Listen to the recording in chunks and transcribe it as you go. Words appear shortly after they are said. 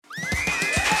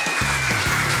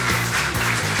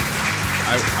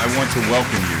I want to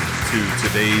welcome you to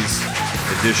today's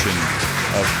edition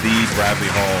of the Bradley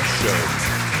Hall Show.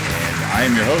 And I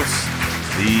am your host,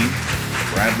 the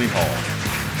Bradley Hall.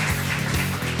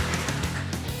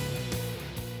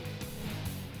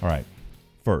 All right.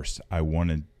 First, I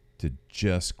wanted to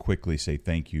just quickly say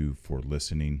thank you for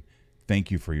listening.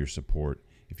 Thank you for your support.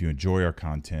 If you enjoy our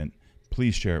content,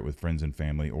 please share it with friends and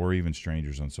family or even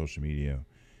strangers on social media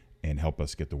and help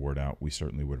us get the word out. We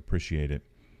certainly would appreciate it.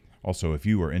 Also, if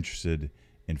you are interested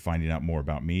in finding out more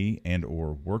about me and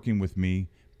or working with me,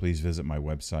 please visit my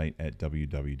website at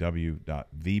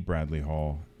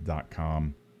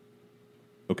www.thebradleyhall.com.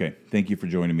 Okay, thank you for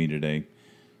joining me today.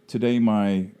 Today,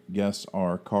 my guests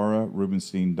are Cara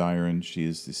Rubinstein-Deyerin. She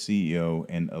is the CEO,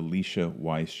 and Alesia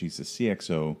Weiss. She's the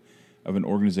CXO of an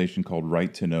organization called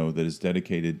Right to Know that is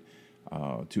dedicated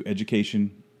to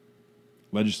education,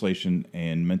 legislation,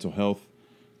 and mental health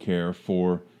care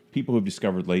for people who've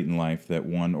discovered late in life that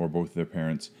one or both of their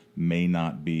parents may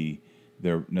not be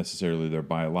necessarily their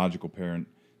biological parent.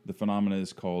 The phenomena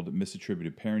is called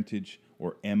misattributed parentage,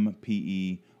 or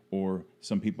MPE, or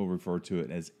some people refer to it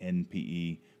as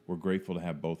NPE. We're grateful to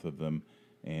have both of them,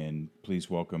 and please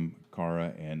welcome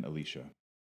Cara and Alesia.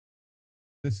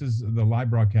 This is the live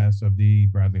broadcast of the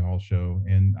Bradley Hall Show,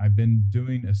 and I've been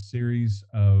doing a series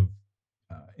of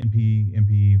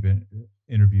MPE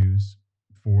interviews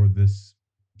for this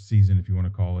season, if you want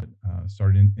to call it.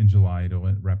 Started in July,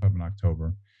 it'll wrap up in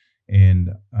October,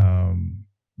 and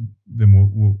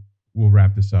then we'll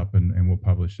wrap this up and we'll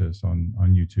publish this on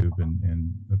YouTube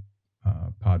and the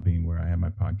Podbean, where I have my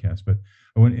podcast. But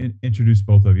I want to introduce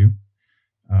both of you.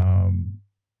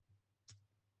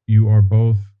 You are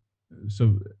both,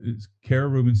 so it's Cara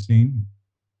Rubinstein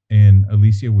and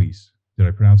Alesia Weiss. Did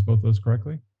I pronounce both those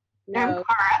correctly? No. I'm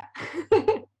Cara.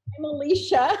 I'm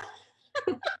Alesia.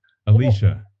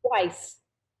 Alesia.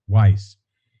 Weiss.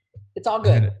 It's all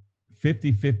good. I had a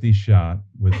 50-50 shot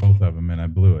with both of them, and I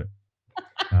blew it.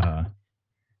 And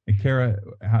Cara,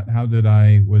 how did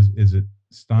is it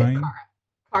Stein?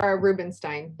 Cara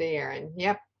Rubinstein-Deyerin.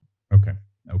 Yep. Okay.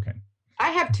 I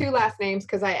have two last names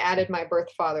because I added my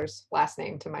birth father's last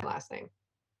name to my last name.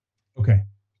 Okay,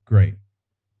 great.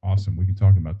 Awesome. We can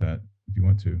talk about that if you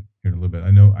want to here in a little bit.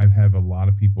 I know I have a lot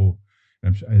of people,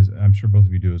 and I'm sure both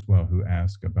of you do as well, who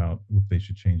ask about if they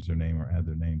should change their name or add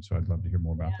their name. So I'd love to hear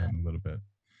more about that in a little bit.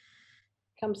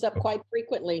 Comes up quite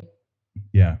frequently.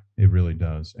 Yeah, it really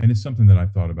does. And it's something that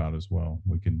I've thought about as well.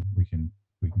 We can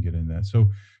get into that. So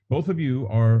both of you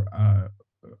are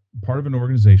part of an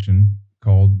organization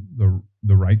called the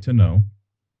Right to Know.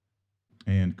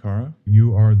 And Cara,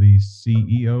 you are the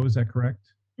CEO, is that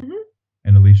correct? Mm-hmm.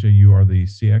 And Alesia, you are the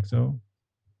CXO?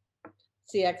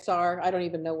 CXR, I don't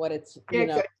even know what it's,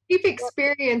 Chief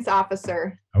Experience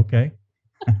Officer. Okay.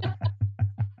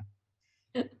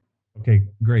 Okay,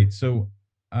 great. So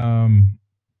one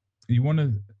of you want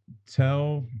to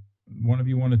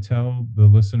tell the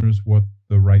listeners what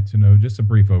the Right to Know, just a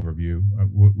brief overview.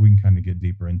 We can kind of get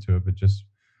deeper into it, but just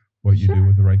what you do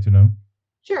with the Right to Know.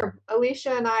 Sure.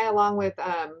 Alesia and I, along with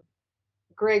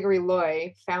Gregory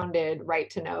Loy, founded Right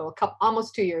to Know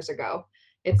almost 2 years ago.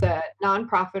 It's a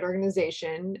nonprofit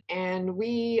organization, and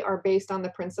we are based on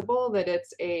the principle that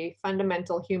it's a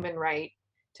fundamental human right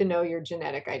to know your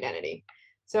genetic identity.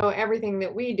 So everything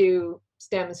that we do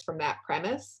stems from that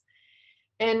premise.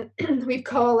 And we've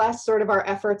coalesced sort of our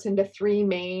efforts into three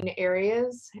main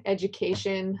areas: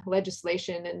 education,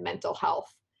 legislation, and mental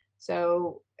health.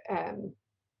 So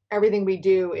everything we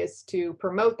do is to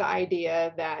promote the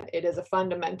idea that it is a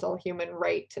fundamental human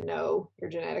right to know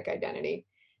your genetic identity.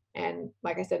 And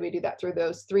like I said, we do that through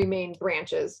those three main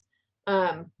branches.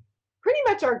 Pretty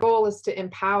much our goal is to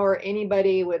empower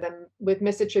anybody with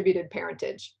misattributed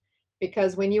parentage,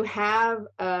 because when you have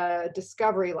a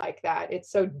discovery like that, it's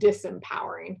so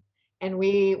disempowering, and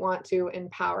we want to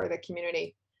empower the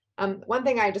community. One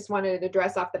thing I just wanted to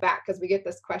address off the bat, because we get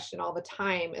this question all the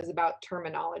time, is about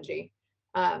terminology.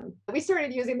 We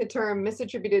started using the term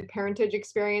misattributed parentage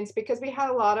experience because we had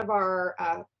a lot of our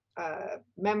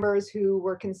members who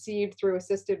were conceived through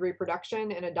assisted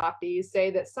reproduction and adoptees say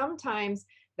that sometimes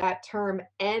that term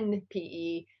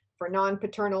NPE, for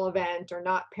non-paternal event or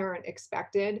not parent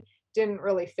expected, didn't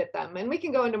really fit them. And we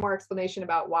can go into more explanation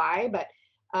about why, but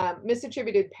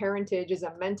misattributed parentage is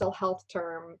a mental health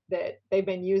term that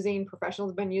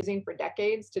professionals have been using for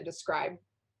decades to describe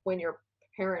when your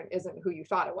parent isn't who you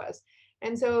thought it was.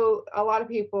 And so a lot of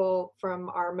people from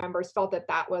our members felt that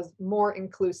that was more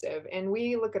inclusive. And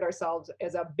we look at ourselves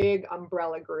as a big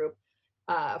umbrella group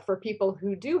for people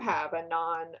who do have a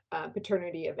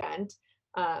non-paternity event,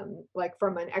 like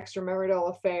from an extramarital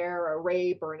affair, a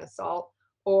rape, or an assault,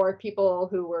 or people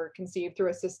who were conceived through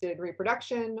assisted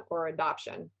reproduction or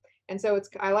adoption. And so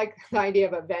I like the idea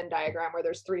of a Venn diagram where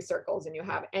there's three circles and you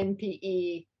have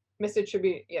NPE,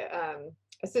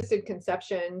 assisted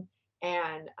conception,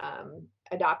 and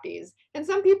adoptees. And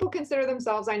some people consider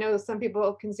themselves, I know some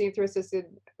people conceived through assisted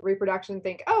reproduction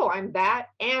think, oh, I'm that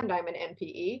and I'm an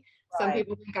NPE. Some Right.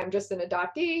 people think I'm just an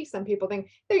adoptee. Some people think,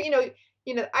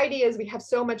 the idea is we have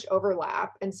so much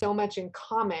overlap and so much in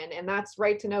common, and that's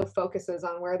Right to Know focuses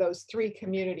on where those three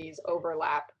communities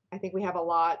overlap. I think we have a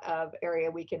lot of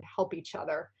area we can help each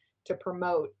other to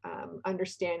promote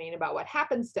understanding about what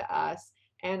happens to us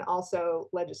and also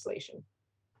legislation.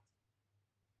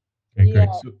 Okay, Yeah, great.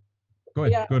 So go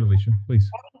ahead. yeah. Go ahead, Alicia, please.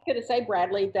 I was going to say,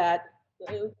 Bradley, that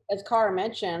as Cara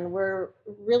mentioned, we're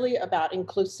really about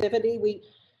inclusivity.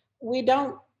 We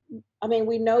don't. I mean,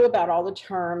 we know about all the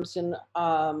terms, and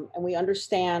we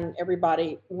understand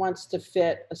everybody wants to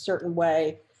fit a certain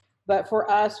way, but for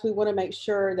us, we want to make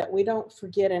sure that we don't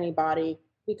forget anybody,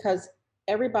 because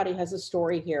everybody has a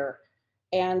story here,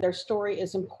 and their story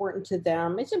is important to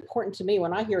them. It's important to me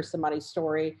when I hear somebody's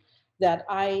story, that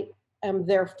I am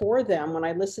there for them when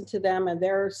I listen to them and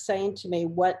they're saying to me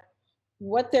what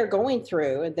they're going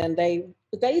through, and then they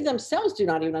themselves do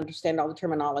not even understand all the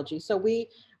terminology. So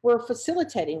we're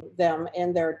facilitating them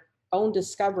in their own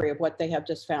discovery of what they have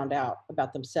just found out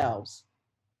about themselves.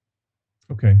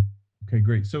 Okay. Okay,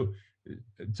 great. So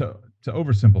to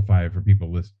oversimplify it for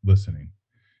people listening,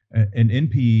 an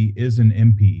NPE is an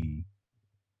MPE.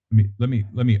 Let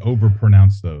me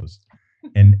overpronounce those.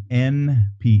 An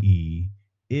NPE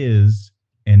is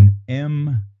an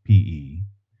MPE,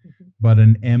 but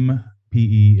an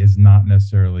MPE is not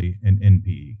necessarily an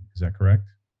NPE. Is that correct?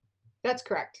 That's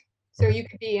correct. So Okay. you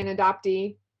could be an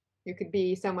adoptee, you could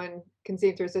be someone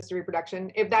conceived through assisted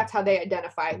reproduction, if that's how they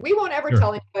identify. We won't ever Sure.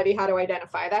 tell anybody how to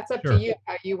identify. That's up Sure. to you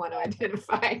how you want to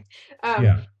identify.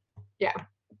 Yeah. Yeah.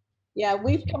 Yeah,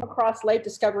 we've come across late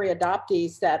discovery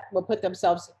adoptees that will put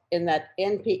themselves in that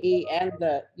NPE and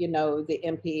the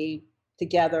MPE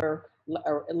together,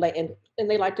 and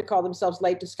they like to call themselves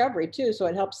late discovery too. So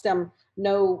it helps them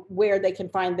know where they can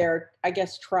find their, I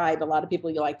guess, tribe. A lot of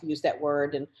people like to use that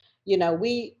word, and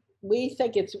we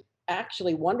think it's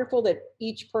actually wonderful that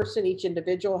each person, each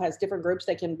individual has different groups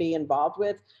they can be involved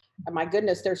with. And my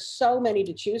goodness, there's so many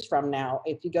to choose from now.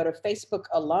 If you go to Facebook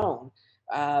alone,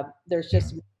 there's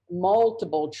just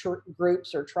multiple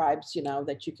groups or tribes,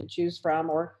 that you can choose from,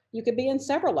 or you could be in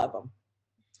several of them.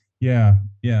 Yeah,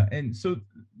 yeah, and so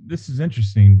this is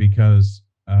interesting because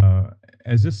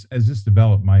as this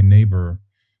developed,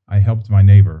 I helped my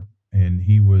neighbor, and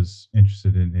he was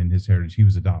interested in his heritage. He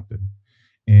was adopted,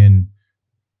 and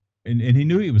and he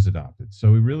knew he was adopted,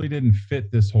 so he really didn't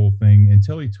fit this whole thing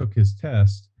until he took his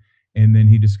test, and then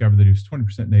he discovered that he was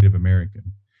 20% Native American,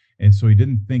 and so he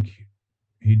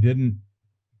didn't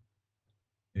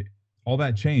all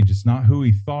that changed. It's not who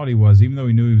he thought he was, even though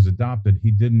he knew he was adopted. He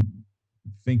didn't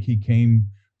think he came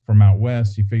from out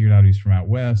west. He figured out he's from out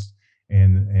west,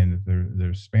 and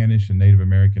there's Spanish and Native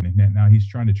American, and now he's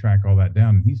trying to track all that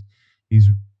down. And he's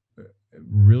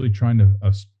really trying to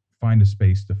find a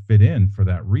space to fit in for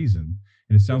that reason.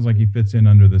 And it sounds like he fits in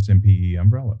under this MPE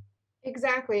umbrella.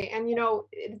 Exactly. And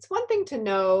it's one thing to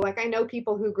know, like I know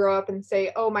people who grow up and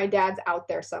say, oh, my dad's out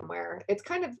there somewhere. It's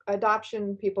kind of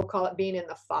adoption, people call it being in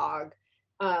the fog.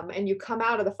 And you come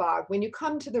out of the fog. When you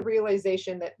come to the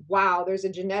realization that, wow, there's a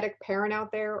genetic parent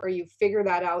out there, or you figure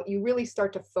that out, you really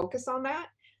start to focus on that.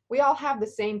 We all have the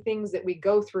same things that we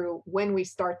go through when we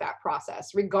start that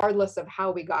process, regardless of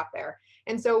how we got there.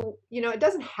 And so, it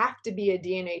doesn't have to be a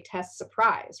DNA test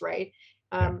surprise, right?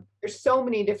 There's so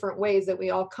many different ways that we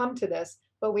all come to this,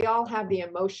 but we all have the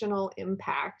emotional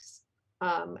impacts.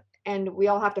 And we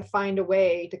all have to find a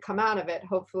way to come out of it,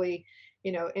 hopefully,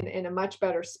 in a much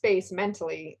better space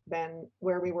mentally than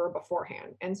where we were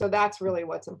beforehand. And so that's really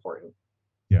what's important.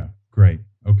 Yeah, great.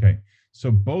 Okay.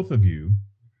 So both of you,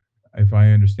 if I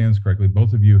understand this correctly,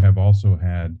 both of you have also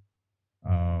had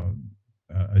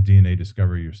a DNA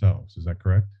discovery yourselves. Is that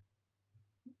correct?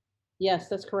 Yes,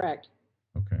 that's correct.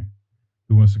 Okay.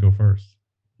 Who wants to go first?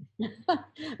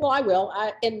 Well, I will.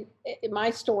 In my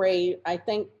story, I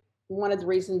think one of the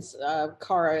reasons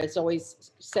Cara has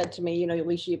always said to me,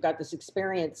 Alicia, you've got this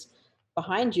experience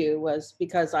behind you, was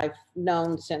because I've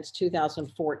known since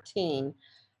 2014.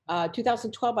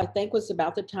 2012, I think, was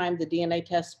about the time the DNA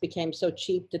tests became so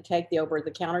cheap to take, the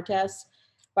over-the-counter tests.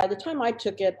 By the time I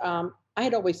took it, I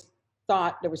had always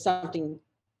thought there was something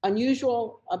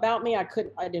unusual about me. I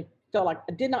did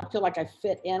not feel like I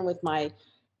fit in with my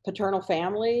paternal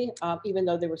family, even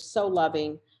though they were so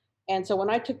loving. And so when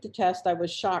I took the test, I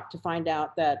was shocked to find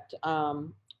out that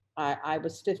I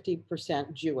was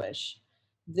 50% Jewish.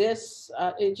 This,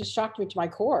 it just shocked me to my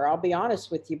core. I'll be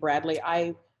honest with you, Bradley.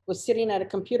 I was sitting at a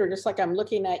computer, just like I'm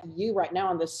looking at you right now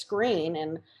on the screen,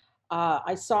 and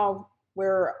I saw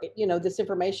where, this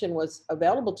information was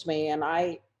available to me, and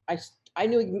I, I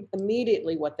knew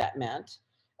immediately what that meant,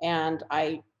 and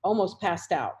I almost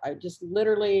passed out. I just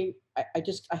literally, I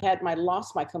had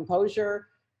lost my composure.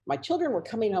 My children were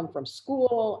coming home from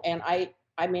school, and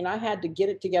I mean, I had to get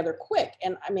it together quick.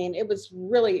 And I mean, it was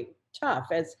really tough.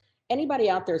 As anybody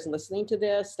out there is listening to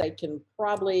this, they can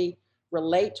probably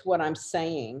relate to what I'm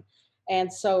saying.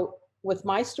 And so, with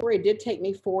my story, it did take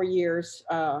me 4 years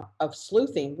of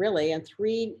sleuthing, really, and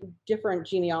three different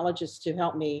genealogists to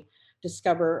help me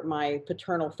discover my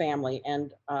paternal family.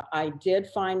 And I did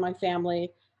find my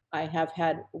family. I have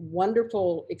had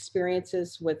wonderful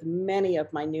experiences with many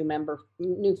of my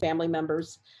new family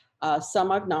members.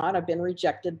 Some I've not. I've been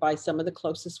rejected by some of the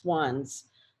closest ones.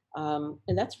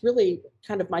 And that's really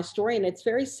kind of my story. And it's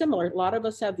very similar. A lot of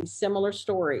us have these similar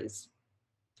stories.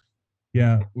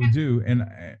 Yeah, we do. And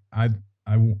I,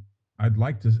 I'd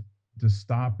like to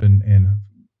stop and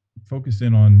focus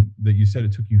in on that. You said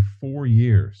it took you 4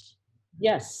 years.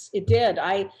 Yes, it did.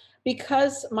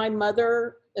 Because my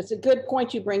mother, it's a good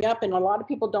point you bring up, and a lot of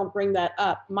people don't bring that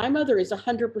up. My mother is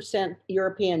 100%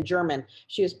 European German.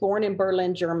 She was born in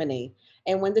Berlin, Germany.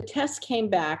 And when the test came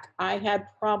back, I had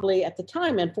probably at the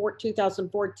time in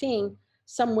 2014,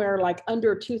 somewhere like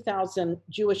under 2,000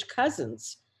 Jewish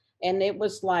cousins. And it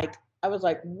was like, I was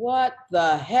like, what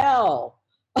the hell?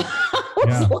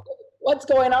 Yeah. What's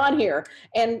going on here?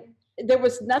 And there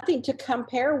was nothing to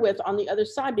compare with on the other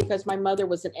side because my mother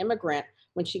was an immigrant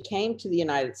when she came to the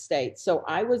United States. So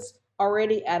I was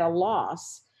already at a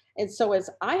loss. And so as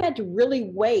I had to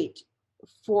really wait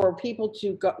for people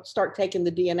to start taking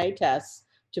the DNA tests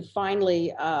to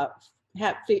finally have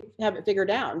it figured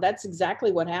out. And that's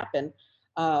exactly what happened.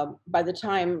 By the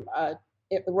time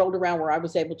it rolled around where I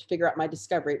was able to figure out my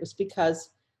discovery, it was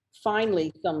because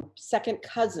finally some second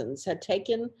cousins had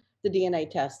taken the DNA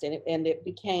test, and it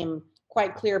became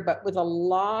quite clear, but with a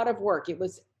lot of work. It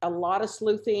was a lot of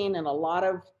sleuthing and a lot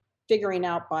of figuring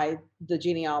out by the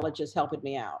genealogist helping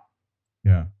me out.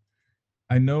 Yeah.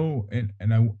 I know, and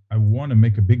I want to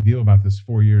make a big deal about this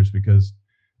 4 years because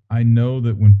I know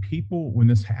that when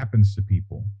this happens to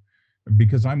people,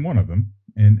 because I'm one of them,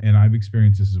 and I've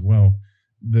experienced this as well,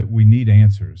 that we need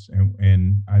answers.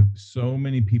 And I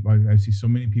see so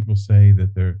many people say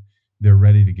that they're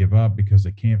ready to give up because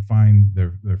they can't find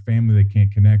their family, they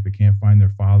can't connect, they can't find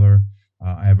their father.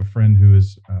 I have a friend who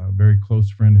is a very close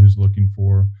friend who's looking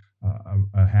for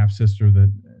a half sister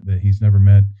that he's never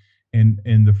met. And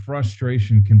the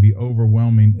frustration can be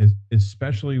overwhelming,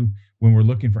 especially when we're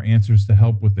looking for answers to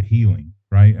help with the healing,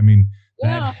 right? I mean,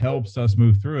 that helps us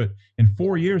move through it. And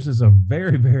 4 years is a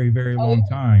very, very, very long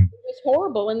time. It was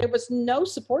horrible. And there was no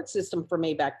support system for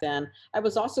me back then. I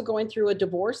was also going through a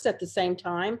divorce at the same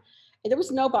time. And there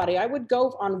was nobody. I would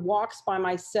go on walks by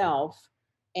myself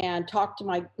and talk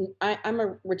to I'm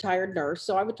a retired nurse.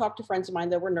 So I would talk to friends of mine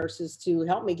that were nurses to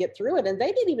help me get through it. And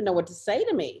they didn't even know what to say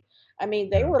to me. I mean,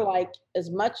 they were like,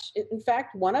 as much, in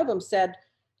fact, one of them said,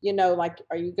 like,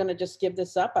 are you going to just give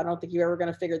this up? I don't think you're ever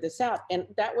going to figure this out. And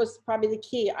that was probably the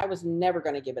key. I was never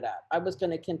going to give it up. I was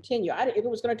going to continue. If it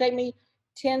was going to take me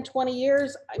 10, 20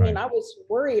 years, I mean, I was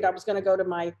worried I was going to go to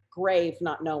my grave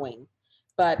not knowing.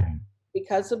 But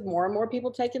because of more and more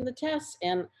people taking the tests,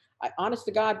 and honest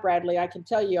to God, Bradley, I can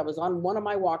tell you, I was on one of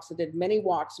my walks. I did many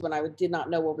walks when I did not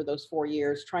know over those 4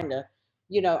 years, trying to,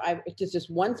 it's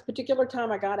just one particular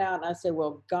time I got out and I said,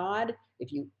 well, God,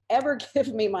 if you ever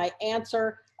give me my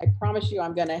answer, I promise you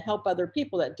I'm going to help other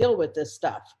people that deal with this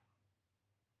stuff.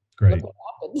 Great.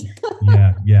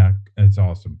 Yeah. It's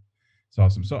awesome. It's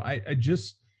awesome. So I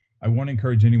want to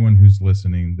encourage anyone who's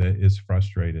listening that is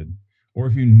frustrated, or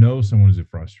if you know someone who's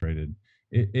frustrated,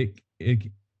 it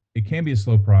can be a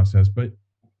slow process, but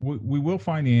we will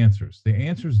find the answers. The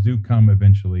answers do come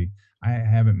eventually. I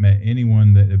haven't met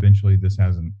anyone that eventually this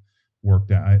hasn't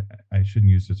worked out. I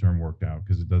shouldn't use the term worked out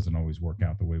because it doesn't always work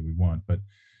out the way we want, but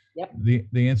the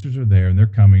answers are there and they're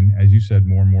coming. As you said,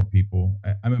 more and more people.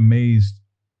 I'm amazed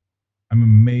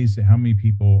at how many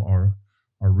people are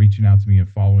reaching out to me and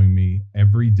following me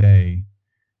every day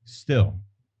still.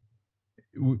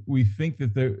 We think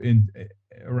that they're in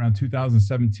around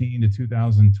 2017 to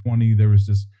 2020, there was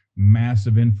this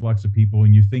massive influx of people,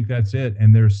 and you think that's it,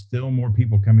 and there's still more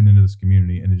people coming into this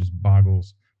community, and it just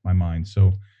boggles my mind.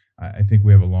 So I think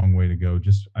we have a long way to go.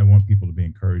 I want people to be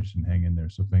encouraged and hang in there.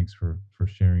 So thanks for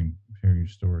sharing your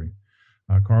story.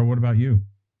 Cara, what about you?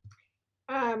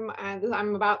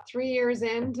 I'm about 3 years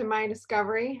into my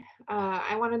discovery.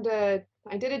 I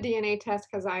did a DNA test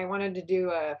because I wanted to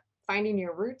do a Finding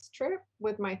Your Roots trip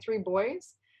with my three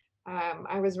boys.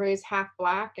 I was raised half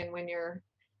Black, and when you're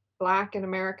Black in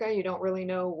America, you don't really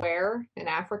know where in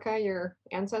Africa your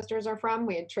ancestors are from.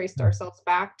 We had traced ourselves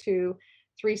back to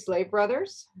three slave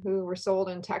brothers who were sold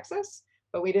in Texas,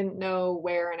 but we didn't know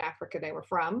where in Africa they were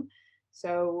from.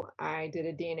 So I did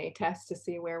a DNA test to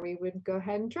see where we would go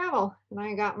ahead and travel. And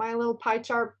I got my little pie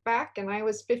chart back, and I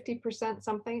was 50%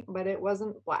 something, but it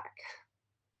wasn't Black.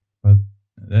 Well,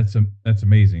 that's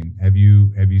amazing. Have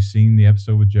you seen the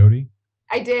episode with Jody?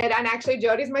 I did. And actually,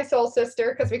 Jody's my soul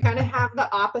sister because we kind of have the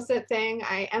opposite thing.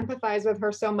 I empathize with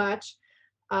her so much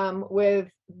with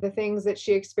the things that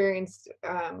she experienced.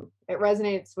 It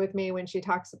resonates with me when she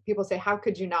talks. People say, how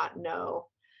could you not know?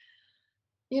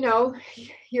 You know,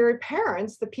 your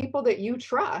parents, the people that you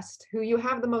trust, who you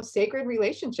have the most sacred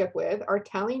relationship with, are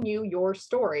telling you your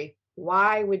story.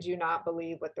 Why would you not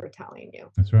believe what they're telling you?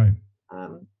 That's right.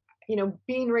 Um, you know,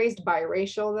 being raised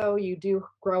biracial, though, you do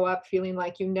grow up feeling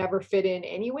like you never fit in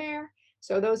anywhere.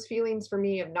 So those feelings for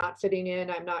me of not fitting in,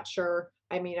 I'm not sure.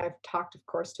 I mean, I've talked, of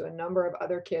course, to a number of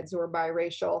other kids who are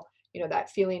biracial. You know,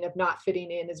 that feeling of not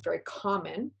fitting in is very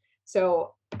common.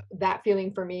 So that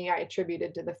feeling for me, I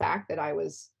attributed to the fact that I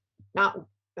was,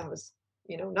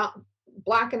 you know, not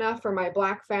Black enough for my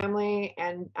Black family,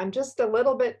 and I'm just a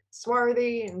little bit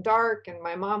swarthy and dark, and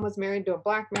my mom was married to a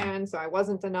Black man, so I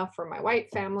wasn't enough for my white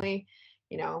family.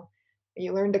 You know,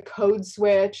 you learn to code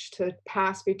switch to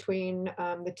pass between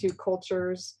the two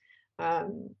cultures.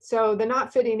 So the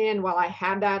not fitting in, while I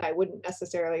had that, I wouldn't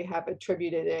necessarily have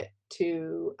attributed it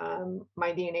to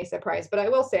my DNA surprise. But I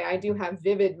will say I do have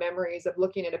vivid memories of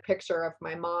looking at a picture of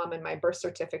my mom and my birth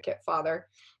certificate father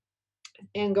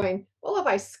and going, well, if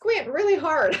I squint really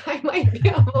hard, I might be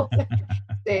able to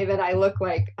say that I look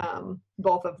like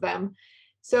both of them.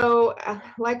 So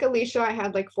like Alesia, I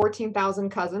had like 14,000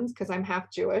 cousins because I'm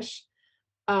half Jewish,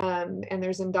 and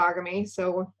there's endogamy.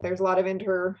 So there's a lot of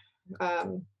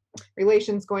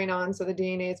relations going on. So the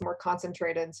DNA is more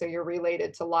concentrated. So you're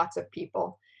related to lots of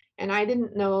people. And I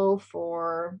didn't know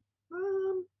for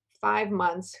 5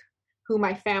 months who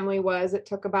my family was. It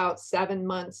took about 7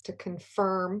 months to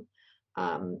confirm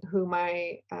who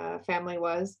my family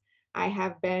was. I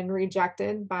have been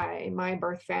rejected by my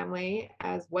birth family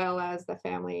as well as the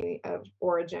family of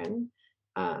origin.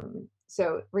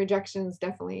 So rejection's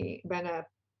definitely been a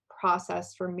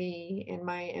process for me in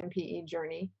my MPE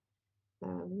journey.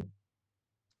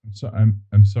 So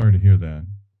I'm sorry to hear that,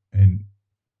 and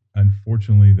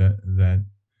unfortunately that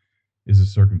is a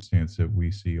circumstance that we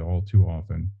see all too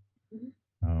often.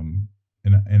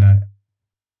 And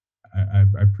I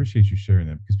appreciate you sharing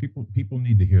that because people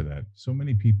need to hear that. So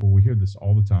many people, we hear this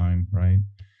all the time, right?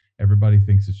 Everybody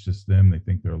thinks it's just them. They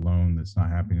think they're alone. That's not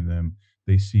happening to them.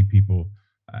 They see people.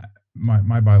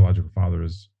 My biological father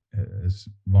has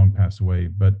long passed away,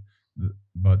 but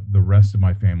the rest of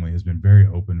my family has been very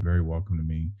open, very welcome to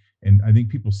me. And I think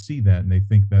people see that and they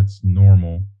think that's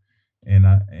normal, and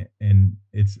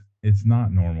it's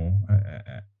not normal.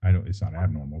 I don't. It's not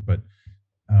abnormal, but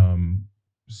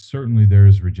certainly there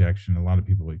is rejection. A lot of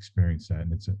people experience that,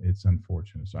 and it's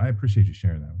unfortunate. So I appreciate you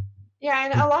sharing that. Yeah,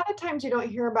 and a lot of times you don't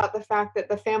hear about the fact that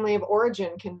the family of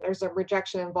origin there's a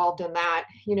rejection involved in that.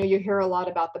 You know, you hear a lot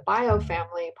about the bio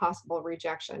family possible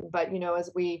rejection, but you know, as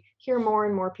we hear more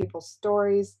and more people's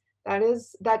stories,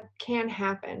 that can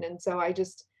happen. And so I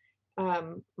just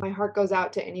my heart goes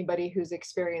out to anybody who's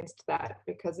experienced that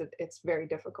because it's very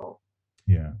difficult.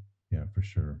 Yeah, for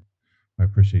sure. I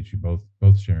appreciate you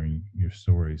both sharing your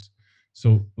stories.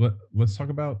 So let's talk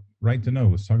about Right to Know.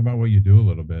 Let's talk about what you do a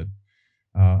little bit.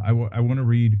 I want to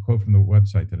read a quote from the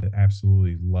website that I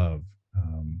absolutely love.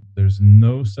 There's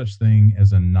no such thing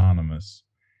as anonymous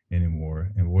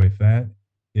anymore, and boy, if that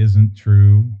isn't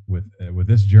true with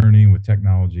this journey with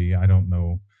technology, I don't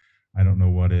know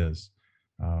what is.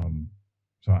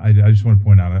 So I just want to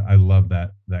point out I love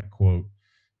that quote.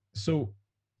 So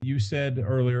you said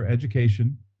earlier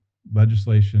education,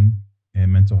 legislation,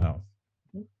 and mental health,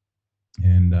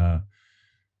 and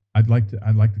I'd like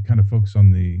to kind of focus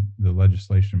on the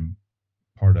legislation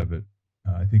part of it.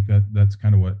 I think that's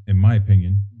kind of what, in my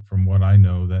opinion, from what I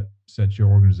know, that sets your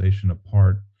organization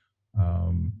apart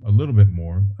a little bit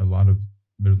more.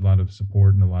 There's a lot of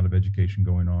support and a lot of education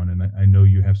going on, and I know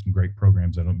you have some great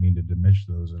programs. I don't mean to diminish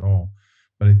those at all,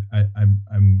 but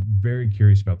I'm very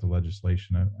curious about the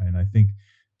legislation, and I think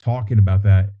talking about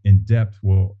that in depth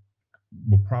will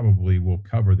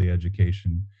cover the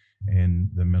education and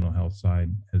the mental health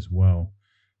side as well.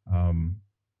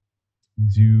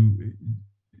 Do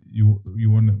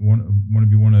one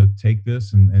of you want to take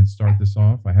this and start this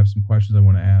off? I have some questions I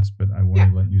want to ask, but I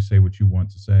want to let you say what you want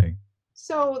to say.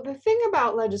 So the thing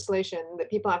about legislation that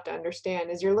people have to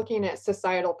understand is you're looking at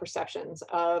societal perceptions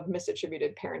of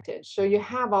misattributed parentage. So you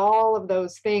have all of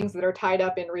those things that are tied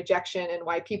up in rejection and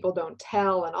why people don't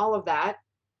tell, and all of that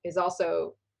is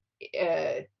also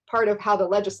part of how the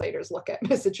legislators look at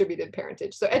misattributed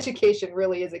parentage. So education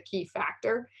really is a key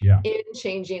factor in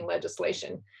changing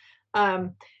legislation. I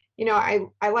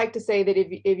like to say that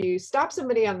if you stop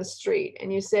somebody on the street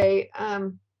and you say,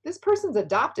 this person's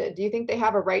adopted, do you think they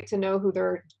have a right to know who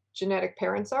their genetic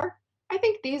parents are? I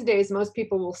think these days most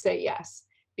people will say yes,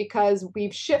 because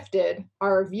we've shifted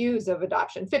our views of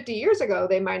adoption. 50 years ago,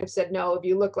 they might have said no if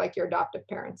you look like your adoptive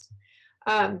parents.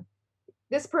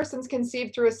 This person's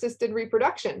conceived through assisted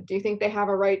reproduction. Do you think they have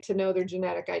a right to know their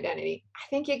genetic identity? I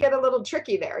think you get a little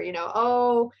tricky there.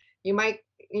 You might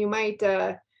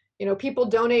people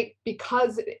donate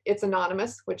because it's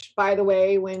anonymous, which, by the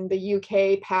way, when the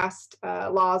UK passed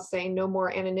laws saying no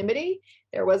more anonymity,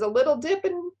 there was a little dip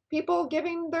in people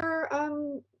giving their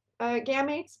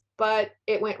gametes, but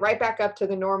it went right back up to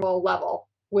the normal level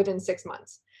within 6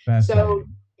 months. So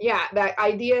yeah, that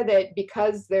idea that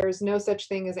because there's no such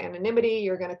thing as anonymity,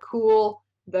 you're going to cool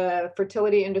the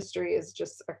fertility industry is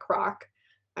just a crock.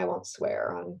 I won't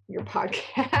swear on your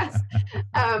podcast.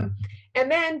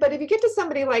 But if you get to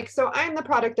somebody like, so I'm the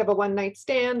product of a one night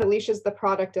stand, Alicia's the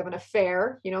product of an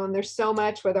affair, and there's so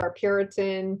much with our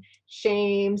Puritan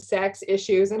shame, sex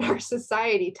issues in our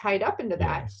society tied up into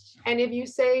that. Yes. And if you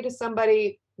say to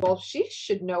somebody, well, she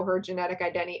should know her genetic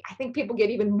identity, I think people get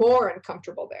even more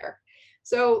uncomfortable there.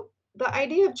 So the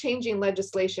idea of changing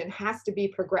legislation has to be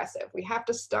progressive. We have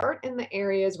to start in the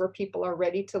areas where people are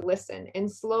ready to listen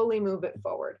and slowly move it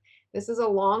forward. This is a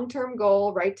long-term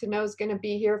goal. Right to Know is going to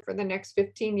be here for the next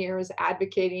 15 years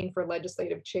advocating for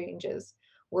legislative changes.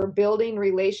 We're building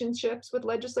relationships with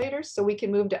legislators so we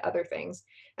can move to other things.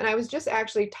 And I was just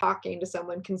actually talking to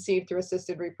someone conceived through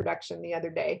assisted reproduction the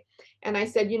other day. And I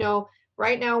said,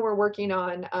 right now we're working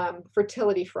on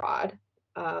fertility fraud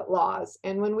laws.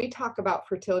 And when we talk about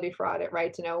fertility fraud at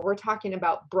Right to Know, we're talking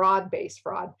about broad-based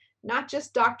fraud, not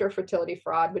just doctor fertility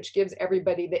fraud, which gives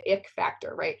everybody the ick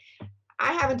factor, right?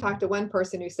 I haven't talked to one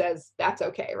person who says that's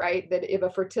okay, right? That if a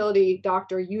fertility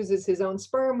doctor uses his own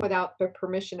sperm without the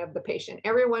permission of the patient,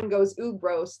 everyone goes, ooh,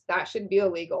 gross, that should be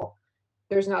illegal.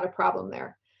 There's not a problem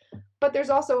there. But there's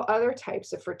also other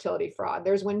types of fertility fraud.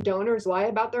 There's when donors lie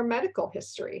about their medical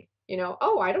history.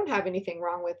 Oh, I don't have anything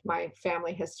wrong with my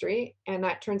family history. And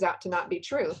that turns out to not be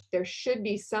true. There should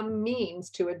be some means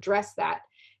to address that.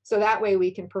 So that way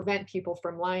we can prevent people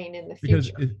from lying in the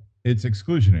future. Because it's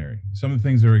exclusionary. Some of the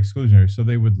things are exclusionary. So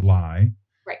they would lie.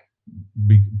 Right.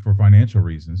 For financial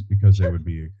reasons, because they would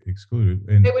be excluded.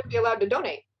 And they wouldn't be allowed to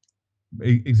donate.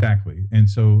 Exactly. And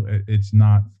so it's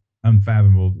not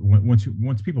unfathomable.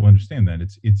 Once people understand that,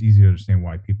 it's easy to understand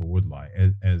why people would lie,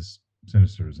 as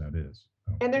sinister as that is.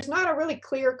 And there's not a really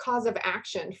clear cause of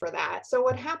action for that. So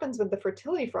what happens with the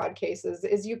fertility fraud cases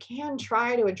is you can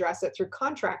try to address it through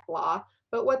contract law,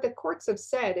 but what the courts have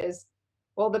said is,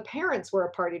 well, the parents were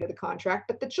a party to the contract,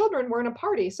 but the children weren't a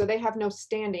party, so they have no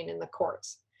standing in the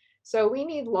courts. So we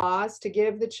need laws to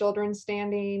give the children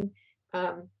standing.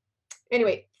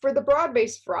 Anyway, for the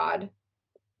broad-based fraud,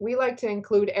 we like to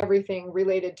include everything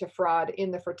related to fraud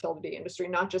in the fertility industry,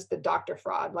 not just the doctor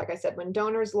fraud. Like I said, when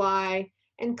donors lie,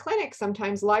 and clinics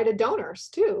sometimes lie to donors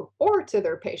too, or to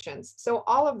their patients. So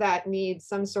all of that needs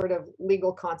some sort of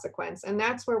legal consequence. And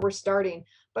that's where we're starting.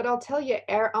 But I'll tell you,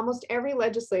 almost every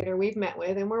legislator we've met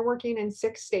with, and we're working in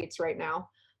 6 states right now,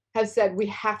 has said we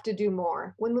have to do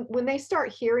more. When they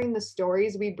start hearing the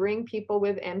stories, we bring people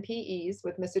with MPEs,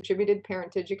 with misattributed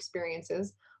parentage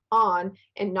experiences, on,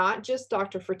 and not just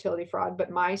doctor fertility fraud,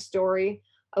 but my story.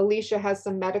 Alesia has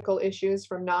some medical issues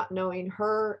from not knowing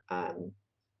her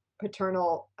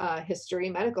paternal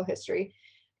medical history.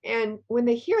 And when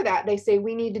they hear that, they say,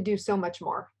 we need to do so much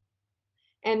more.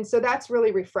 And so that's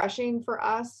really refreshing for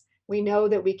us. We know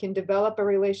that we can develop a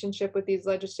relationship with these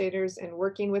legislators and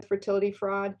working with fertility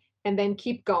fraud, and then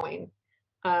keep going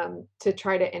to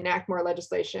try to enact more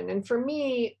legislation. And for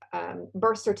me,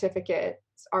 birth certificates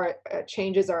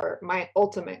changes are my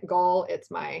ultimate goal.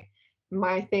 It's my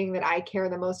thing that I care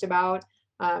the most about.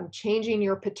 Changing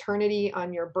your paternity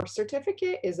on your birth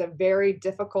certificate is a very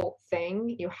difficult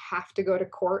thing. You have to go to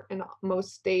court in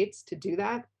most states to do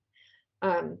that.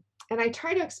 And I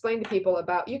try to explain to people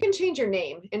about, you can change your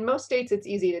name. In most states, it's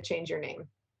easy to change your name.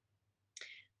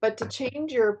 But to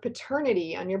change your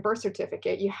paternity on your birth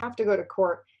certificate, you have to go to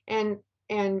court. And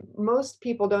And most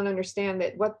people don't understand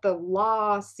that what the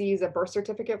law sees a birth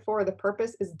certificate for, the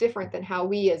purpose, is different than how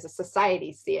we as a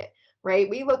society see it, right?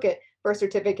 We look at birth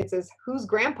certificates as whose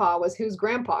grandpa was whose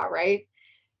grandpa, right?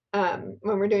 When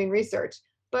we're doing research.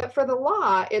 But for the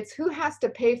law, it's who has to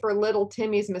pay for little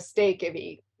Timmy's mistake if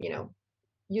he,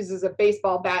 uses a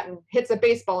baseball bat and hits a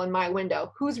baseball in my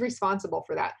window. Who's responsible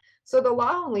for that? So the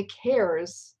law only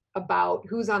cares about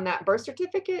who's on that birth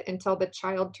certificate until the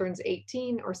child turns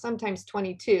 18 or sometimes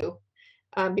 22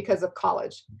 because of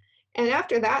college. And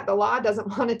after that, the law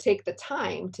doesn't want to take the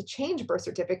time to change birth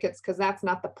certificates because that's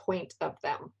not the point of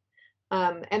them.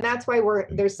 And that's why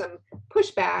there's some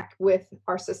pushback with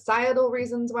our societal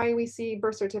reasons why we see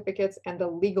birth certificates and the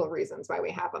legal reasons why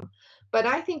we have them. But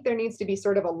I think there needs to be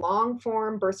sort of a long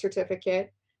form birth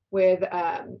certificate with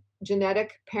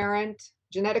genetic parent,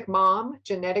 genetic mom,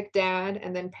 genetic dad,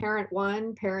 and then parent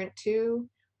 1, parent 2,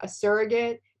 a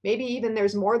surrogate. Maybe even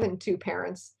there's more than 2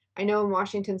 parents. I know in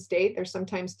Washington State, there's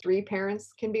sometimes 3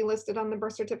 parents can be listed on the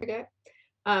birth certificate.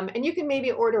 And you can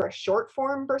maybe order a short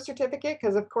form birth certificate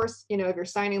because, of course, if you're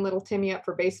signing little Timmy up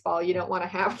for baseball, you don't want to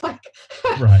have like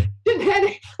Right.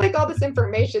 genetic, like all this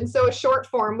information. So a short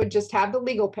form would just have the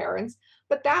legal parents,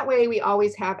 but that way we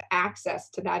always have access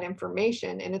to that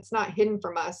information and it's not hidden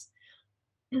from us.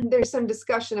 There's some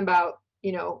discussion about,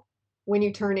 when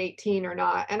you turn 18 or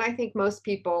not. And I think most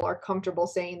people are comfortable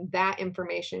saying that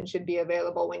information should be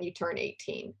available when you turn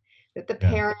 18, that the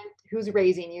parent who's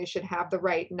raising you should have the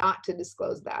right not to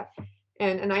disclose that.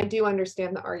 And I do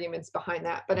understand the arguments behind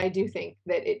that, but I do think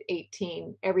that at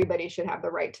 18, everybody should have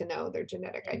the right to know their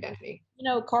genetic identity.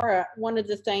 Cara, one of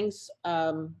the things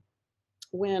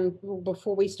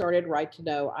before we started Right to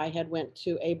Know, I had went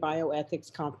to a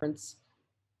bioethics conference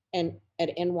and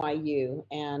at NYU,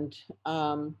 and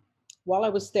while I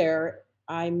was there,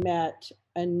 I met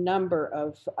a number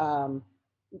of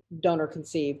donor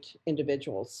conceived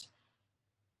individuals.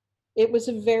 It was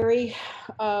a very,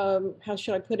 how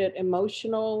should I put it,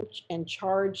 emotional and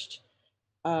charged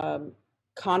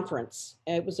conference.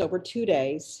 It was over 2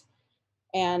 days.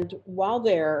 And while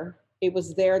there, it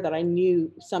was there that I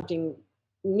knew something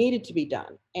needed to be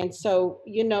done. And so,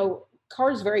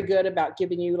 Car's very good about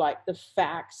giving you like the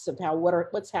facts of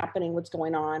what's happening, what's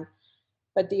going on.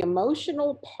 But the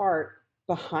emotional part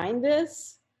behind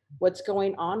this, what's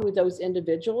going on with those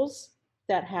individuals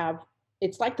that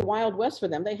it's like the Wild West for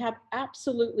them. They have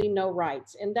absolutely no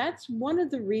rights. And that's one of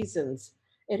the reasons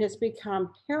it has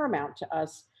become paramount to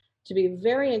us to be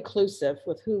very inclusive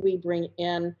with who we bring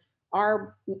in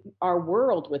our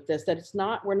world with this,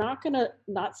 that we're not going to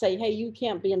not say, hey, you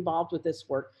can't be involved with this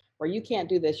work, or you can't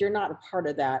do this. You're not a part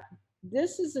of that.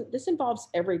 This involves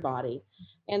everybody.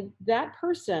 And that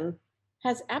person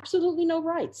has absolutely no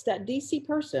rights, that DC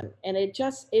person. And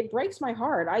it breaks my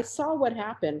heart. I saw what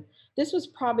happened. This was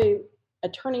probably a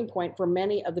turning point for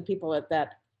many of the people at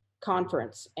that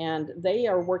conference, and they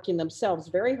are working themselves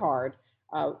very hard.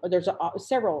 There's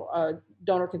several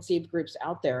donor conceived groups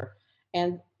out there,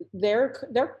 and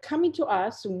they're coming to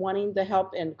us and wanting the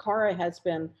help. And Cara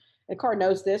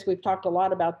knows this. We've talked a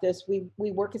lot about this. We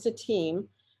work as a team.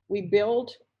 We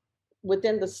build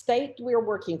within the state we're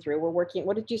working through. We're working,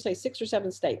 what did you say, 6 or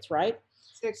 7 states, right?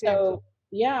 6. So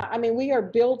yeah, I mean, we are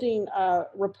building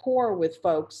rapport with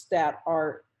folks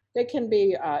they can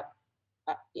be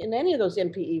in any of those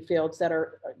NPE fields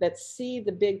that see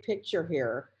the big picture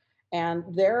here, and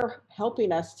they're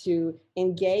helping us to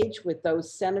engage with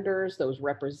those senators, those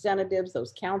representatives,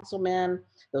 those councilmen,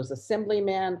 those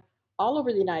assemblymen all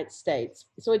over the United States.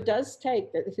 So it does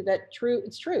take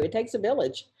it's true. It takes a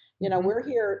village. We're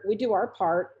here, we do our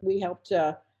part. We help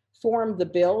to form the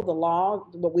bill, the law,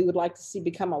 what we would like to see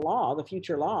become a law, the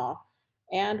future law.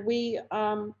 And we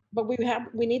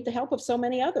need the help of so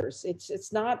many others.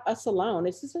 It's not us alone.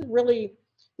 This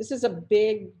is a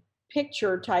big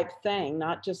picture type thing,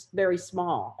 not just very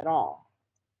small at all.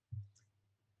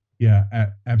 Yeah,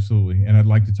 absolutely. And I'd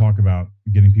like to talk about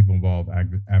getting people involved,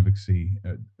 advocacy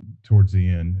towards the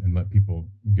end, and let people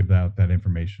give out that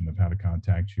information of how to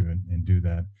contact you and do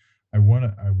that. I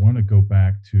want to go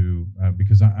back to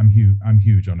because I'm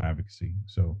huge on advocacy.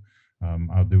 So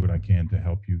I'll do what I can to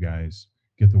help you guys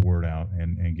get the word out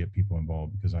and get people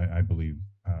involved, because I believe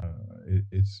I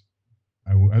was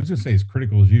going to say as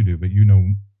critical as you do, but you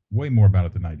know way more about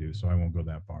it than I do, so I won't go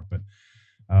that far. But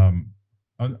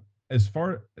let's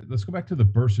go back to the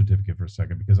birth certificate for a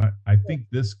second, because I think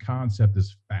this concept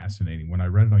is fascinating. When I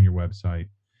read it on your website,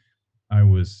 it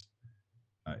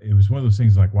was one of those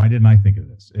things like, why didn't I think of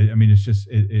this?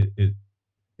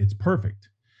 It's perfect.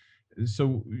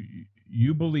 So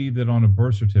you believe that on a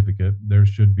birth certificate there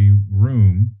should be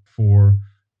room for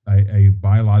a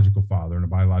biological father and a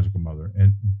biological mother,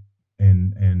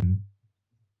 and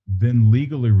then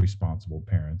legally responsible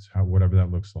parents, whatever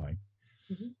that looks like,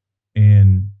 Mhm.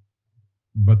 and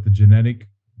but the genetic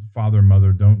father and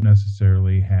mother don't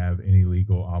necessarily have any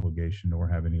legal obligation or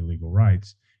have any legal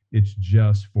rights. It's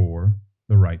just for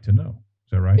the right to know.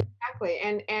 Is that right? Exactly.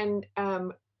 And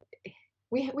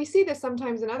we see this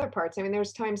sometimes in other parts. I mean,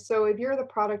 there's times, so if you're the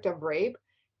product of rape,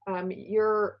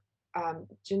 you're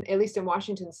at least in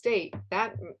Washington state,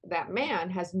 that man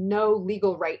has no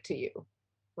legal right to you,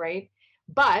 right?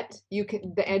 But you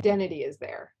can, the identity is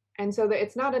there. And so that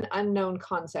it's not an unknown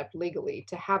concept legally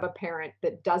to have a parent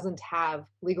that doesn't have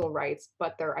legal rights,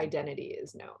 but their identity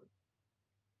is known.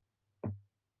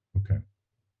 Okay.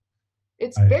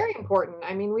 It's very important.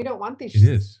 I mean, we don't want It these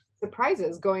is.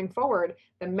 surprises going forward.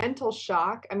 The mental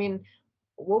shock. I mean,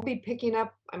 we'll be picking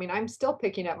up, I mean, I'm still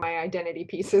picking up my identity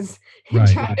pieces and Right.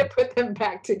 trying to put them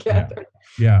back together.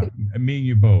 Yeah, me and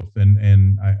you both,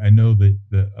 and I know that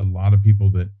a lot of people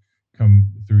that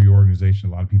come through your organization,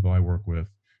 a lot of people I work with,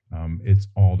 it's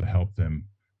all to help them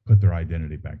put their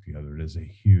identity back together. It is a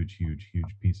huge, huge,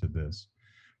 huge piece of this.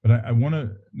 But I want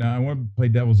to play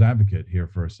devil's advocate here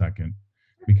for a second,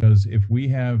 because if we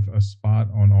have a spot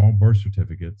on all birth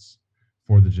certificates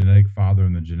for the genetic father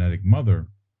and the genetic mother,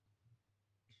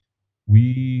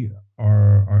 we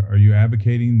are you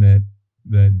advocating that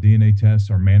DNA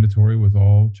tests are mandatory with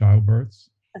all childbirths?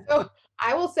 So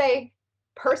I will say,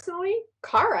 personally,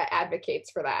 Cara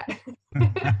advocates for that.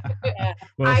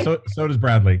 Well, so does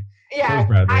Bradley. Yeah, so does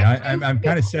Bradley. I'm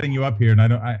kind of setting you up here, and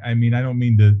I mean I don't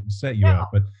mean to set you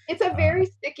up, but it's a very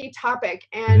sticky topic,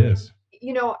 it and is.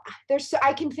 you know,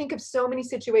 I can think of so many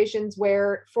situations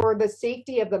where, for the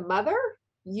safety of the mother,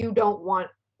 you don't want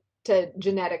to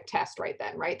genetic test right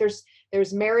then, right? There's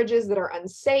marriages that are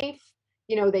unsafe.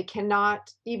 You know, they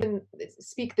cannot even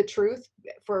speak the truth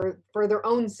for their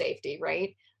own safety,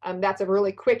 right? That's a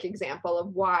really quick example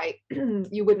of why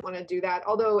you wouldn't want to do that.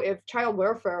 Although if child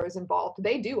welfare is involved,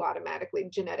 they do automatically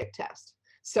genetic test.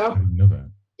 So I didn't know that.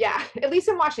 yeah, at least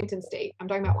in Washington state. I'm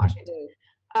talking about Washington.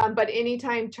 But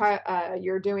anytime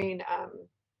you're doing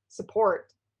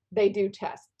support, they do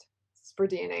test for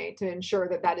DNA to ensure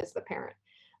that that is the parent.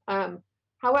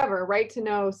 However, Right to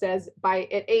Know says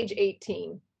at age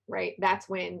 18, right, that's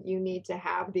when you need to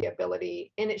have the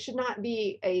ability, and it should not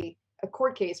be a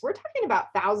court case. We're talking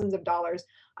about thousands of dollars.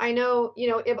 I know, you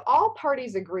know, if all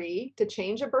parties agree to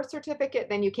change a birth certificate,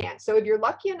 then you can. So if you're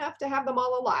lucky enough to have them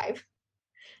all alive,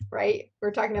 right,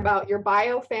 we're talking about your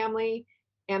bio family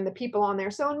and the people on there.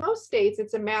 So in most states,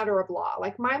 it's a matter of law.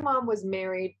 Like my mom was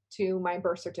married to my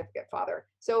birth certificate father.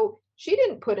 So she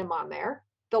didn't put him on there.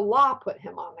 The law put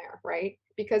him on there, right?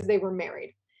 Because they were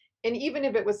married. And even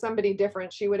if it was somebody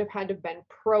different, she would have had to have been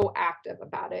proactive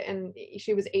about it. And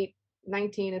she was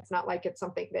 19. It's not like it's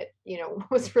something that, you know,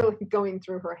 was really going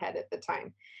through her head at the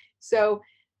time. So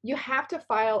you have to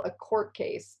file a court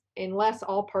case unless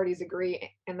all parties agree.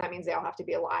 And that means they all have to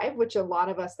be alive, which a lot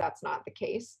of us, that's not the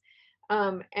case.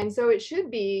 And so it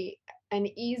should be an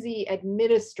easy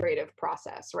administrative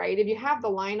process, right? If you have the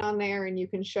line on there and you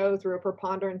can show through a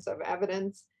preponderance of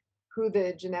evidence who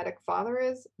the genetic father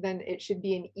is, then it should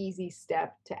be an easy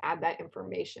step to add that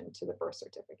information to the birth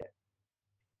certificate.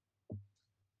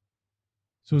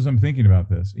 So as I'm thinking about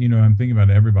this, you know, I'm thinking about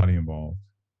everybody involved.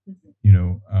 You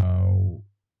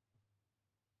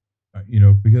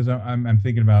know, because I'm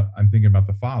thinking about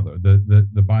the father,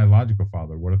 the biological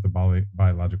father. What if the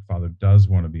biological father does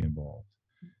want to be involved,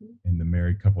 and the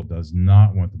married couple does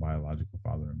not want the biological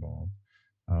father involved?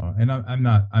 And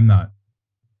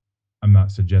I'm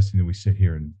not suggesting that we sit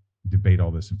here and debate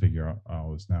all this and figure out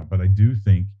all this now, but I do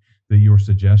think that your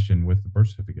suggestion with the birth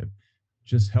certificate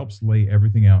just helps lay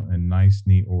everything out in nice,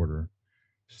 neat order,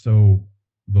 so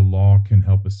the law can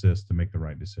help assist to make the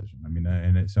right decision. I mean,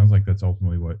 and it sounds like that's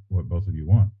ultimately what both of you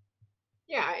want.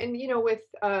 Yeah, and you know, with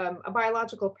a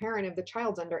biological parent, if the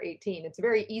child's under 18, it's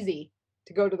very easy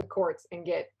to go to the courts and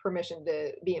get permission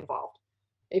to be involved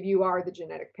if you are the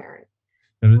genetic parent.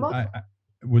 And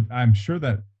I'm sure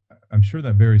that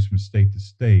varies from state to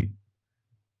state.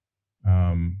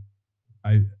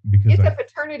 Because it's a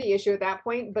paternity issue at that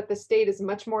point, but the state is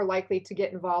much more likely to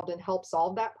get involved and help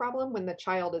solve that problem when the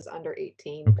child is under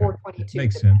 18 or 22.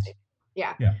 Makes sense.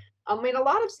 Yeah. I mean, a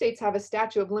lot of states have a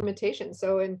statute of limitations.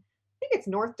 So I think it's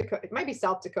North Dakota, it might be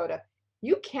South Dakota.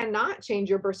 You cannot change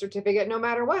your birth certificate no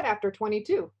matter what after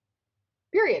 22.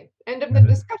 Period. End of the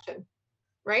discussion.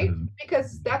 Right?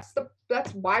 Because that's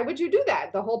why would you do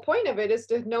that? The whole point of it is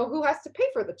to know who has to pay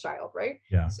for the child, right?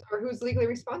 Yeah. So, or who's legally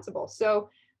responsible.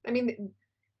 So, I mean,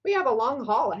 we have a long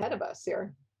haul ahead of us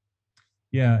here.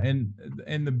 Yeah, and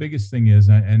the biggest thing is,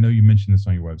 I know you mentioned this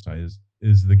on your website,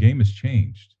 is the game has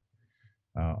changed.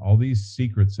 All these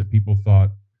secrets that people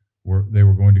thought they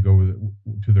were going to go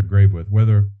to their grave with,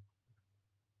 whether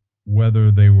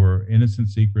they were innocent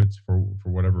secrets for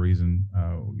whatever reason,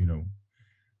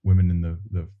 women in the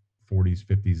 40s,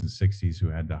 50s, and 60s who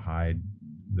had to hide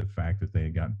the fact that they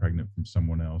had gotten pregnant from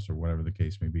someone else, or whatever the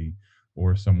case may be,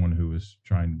 or someone who was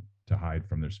trying to hide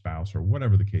from their spouse, or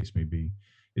whatever the case may be.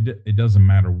 It doesn't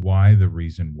matter why the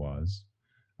reason was,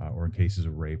 or in cases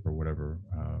of rape or whatever.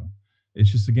 It's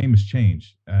just the game has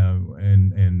changed,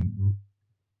 and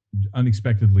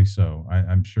unexpectedly so.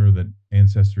 I'm sure that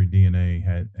Ancestry DNA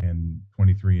and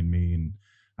 23andMe, and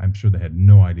I'm sure they had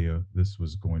no idea this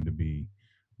was going to be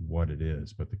what it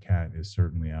is. But the cat is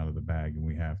certainly out of the bag, and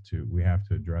we have to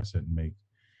address it and make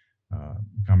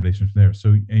accommodations from there.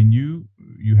 So, and you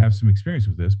have some experience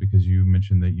with this because you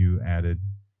mentioned that you added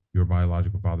your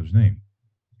biological father's name,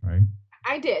 right?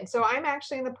 I did. So I'm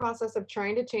actually in the process of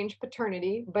trying to change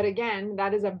paternity. But again,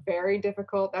 that is a very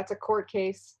difficult, that's a court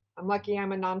case. I'm lucky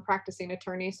I'm a non-practicing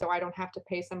attorney, so I don't have to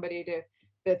pay somebody to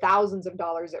the thousands of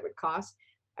dollars it would cost.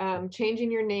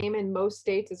 Changing your name in most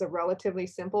states is a relatively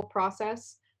simple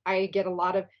process. I get a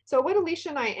lot of, so what Alesia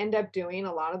and I end up doing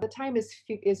a lot of the time is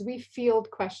we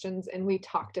field questions and we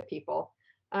talk to people.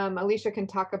 Alesia can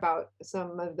talk about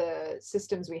some of the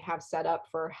systems we have set up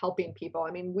for helping people.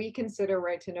 I mean, we consider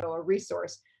Right to Know a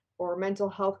resource for mental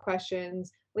health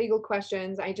questions, legal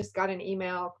questions. I just got an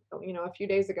email, a few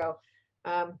days ago.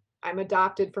 I'm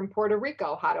adopted from Puerto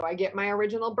Rico. How do I get my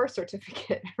original birth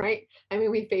certificate? Right? I mean,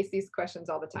 we face these questions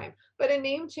all the time. But a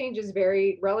name change is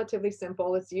relatively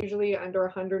simple. It's usually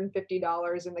under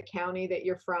 $150 in the county that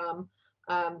you're from.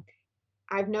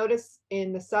 I've noticed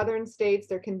in the southern states,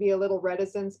 there can be a little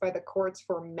reticence by the courts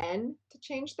for men to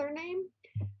change their name.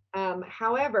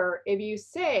 However, if you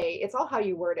say, it's all how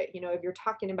you word it. If you're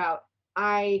talking about,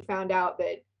 I found out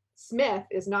that Smith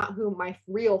is not who my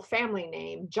real family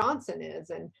name, Johnson,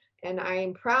 is. And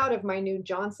I'm proud of my new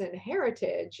Johnson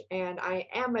heritage. And I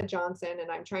am a Johnson, and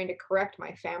I'm trying to correct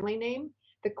my family name.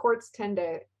 The courts tend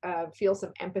to feel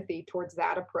some empathy towards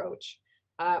that approach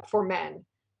for men.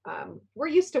 We're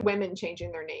used to women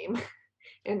changing their name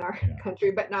in our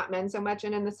country, but not men so much.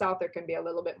 And in the South, there can be a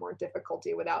little bit more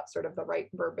difficulty without sort of the right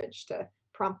verbiage to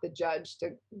prompt the judge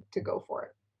to go for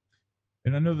it.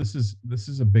 And I know this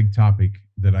is a big topic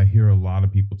that I hear a lot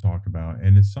of people talk about,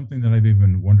 and it's something that I've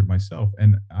even wondered myself.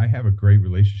 And I have a great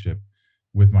relationship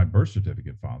with my birth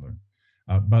certificate father,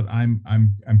 but I'm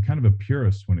kind of a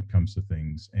purist when it comes to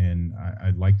things, and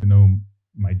I'd like to know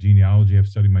my genealogy. I've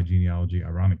studied my genealogy,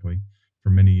 ironically, for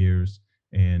many years,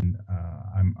 and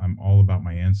I'm all about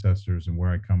my ancestors and where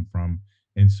I come from.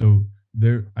 And so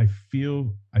I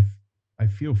feel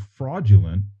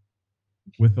fraudulent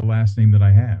with the last name that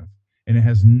I have. And it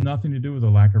has nothing to do with a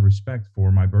lack of respect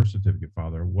for my birth certificate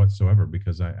father whatsoever,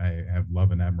 because I have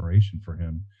love and admiration for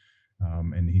him,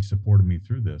 and he supported me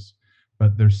through this.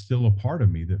 But there's still a part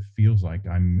of me that feels like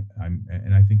and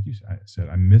I think you said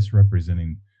I'm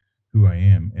misrepresenting who I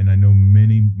am, and I know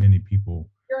many people.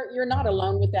 You're not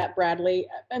alone with that, Bradley.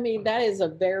 I mean, that is a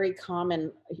very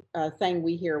common thing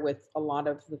we hear with a lot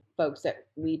of the folks that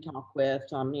we talk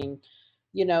with. I mean,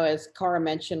 as Cara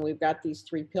mentioned, we've got these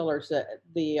three pillars.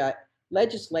 The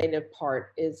legislative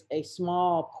part is a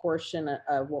small portion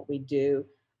of what we do.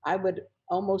 I would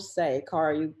almost say,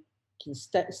 Cara, you can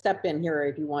step in here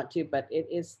if you want to, but it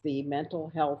is the mental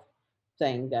health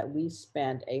thing that we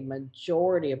spend a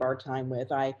majority of our time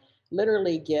with. I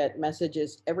literally get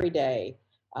messages every day.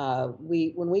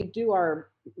 When we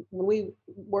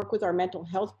work with our mental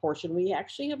health portion, we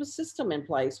actually have a system in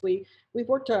place. We've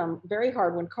worked very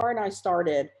hard. When Cara and I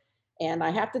started, and I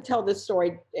have to tell this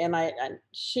story, and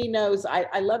she knows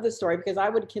I love this story because I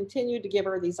would continue to give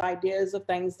her these ideas of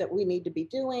things that we need to be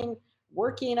doing,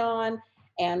 working on.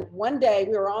 And one day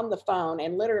we were on the phone,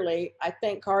 and literally, I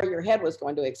think, Cara, your head was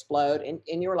going to explode. And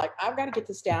you were like, I've got to get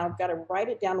this down. I've got to write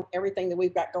it down, everything that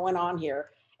we've got going on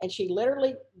here. And she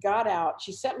literally got out.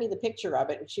 She sent me the picture of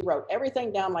it, and she wrote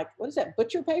everything down, like, what is that,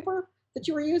 butcher paper that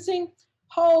you were using?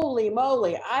 Holy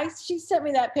moly. She sent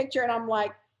me that picture, and I'm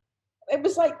like, it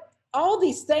was like all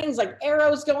these things, like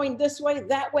arrows going this way,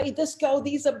 that way,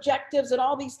 these objectives and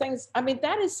all these things. I mean,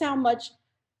 that is how much,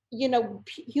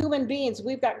 human beings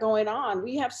we've got going on.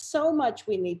 We have so much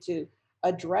we need to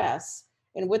address.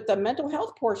 And with the mental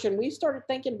health portion, we started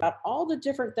thinking about all the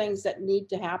different things that need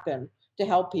to happen to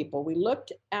help people. We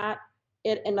looked at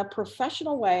it in a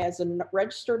professional way. As a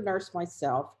registered nurse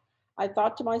myself, I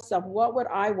thought to myself, what would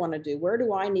I want to do? Where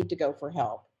do I need to go for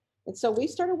help? And so we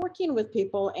started working with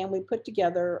people, and we put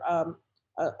together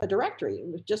a directory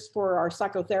just for our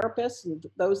psychotherapists and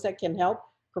those that can help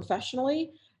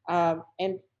professionally.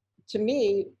 And to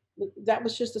me, that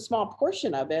was just a small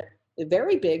portion of it, a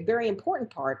very big, very important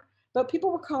part. But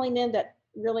people were calling in that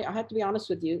really, I have to be honest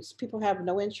with you, people have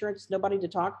no insurance, nobody to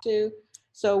talk to.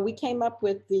 So we came up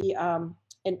with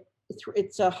and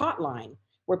it's a hotline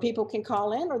where people can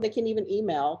call in or they can even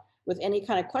email with any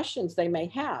kind of questions they may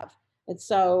have. And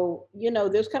so,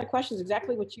 those kind of questions,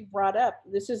 exactly what you brought up.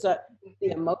 This is the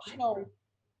emotional,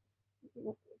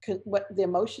 what the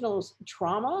emotional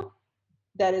trauma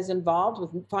that is involved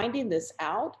with finding this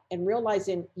out and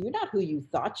realizing you're not who you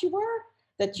thought you were,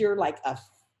 that you're like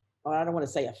well, I don't want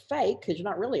to say a fake because you're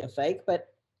not really a fake, but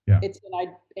Yeah.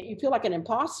 You feel like an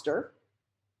imposter.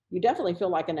 You definitely feel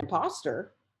like an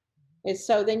imposter. And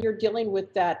so then you're dealing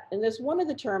with that. And there's one of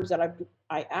the terms that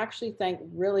I actually think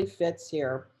really fits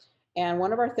here. And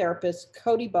one of our therapists,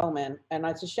 Cody Bowman, and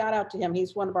it's a shout out to him.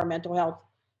 He's one of our mental health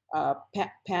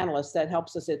panelists that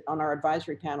helps us on our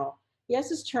advisory panel. He has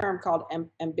this term called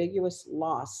ambiguous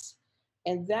loss.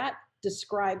 And that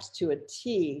describes to a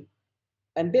T,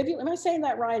 ambiguous, am I saying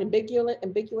that right?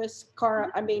 Ambiguous,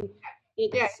 Cara? I mean,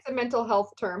 it's a mental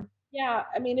health term. Yeah,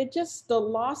 I mean, it just, the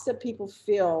loss that people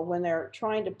feel when they're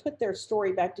trying to put their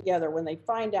story back together, when they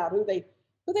find out who they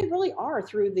really are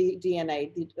through the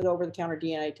DNA, the over-the-counter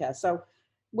DNA test. So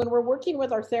when we're working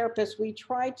with our therapists, we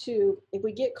try to, if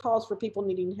we get calls for people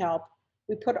needing help,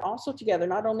 we put also together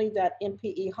not only that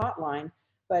MPE hotline,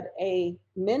 but a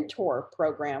mentor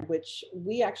program, which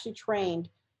we actually trained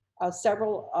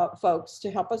several folks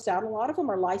to help us out. A lot of them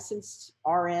are licensed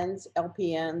RNs,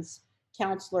 LPNs,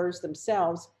 counselors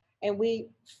themselves. And we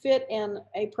fit in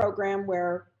a program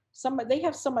where they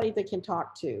have somebody they can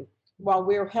talk to while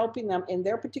we're helping them in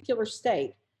their particular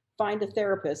state find a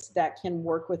therapist that can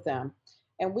work with them.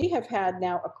 And we have had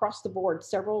now across the board,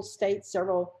 several states,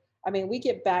 we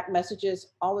get back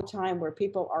messages all the time where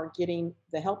people are getting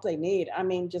the help they need. I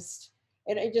mean, it's,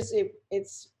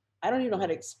 I don't even know how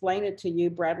to explain it to you,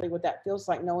 Bradley, what that feels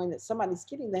like, knowing that somebody's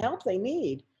getting the help they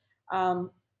need.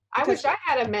 I wish I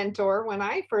had a mentor when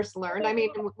I first learned. I mean,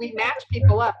 we match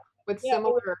people up with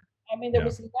similar. There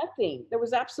was nothing. There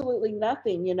was absolutely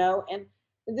nothing, and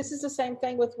this is the same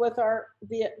thing with the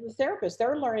therapists.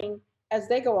 They're learning as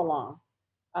they go along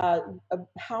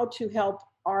how to help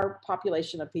our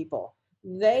population of people.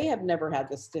 They have never had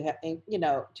this to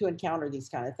encounter these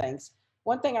kind of things.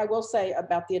 One thing I will say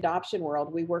about the adoption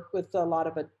world, we work with a lot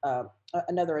of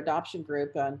another adoption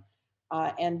group,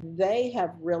 and they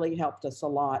have really helped us a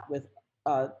lot with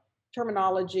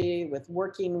terminology, with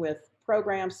working with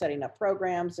programs, setting up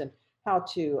programs, and how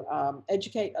to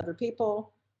educate other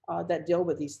people that deal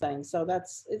with these things. So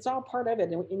it's all part of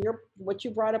it. And in what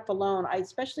you brought up alone, I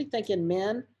especially think in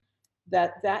men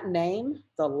that name,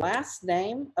 the last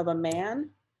name of a man,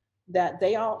 that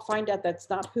they all find out that's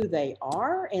not who they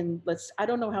are. And I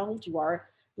don't know how old you are.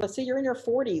 Let's say you're in your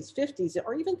 40s, 50s,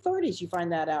 or even 30s, you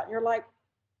find that out. And you're like,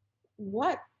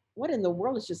 what in the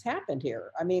world has just happened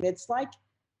here? I mean, it's like,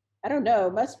 I don't know,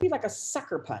 it must be like a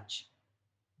sucker punch.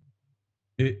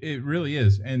 It really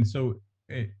is. And so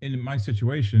in my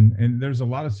situation, and there's a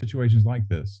lot of situations like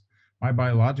this, my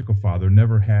biological father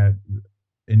never had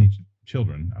any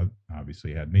children.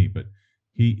 Obviously had me, but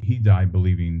he died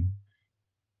believing,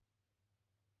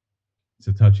 it's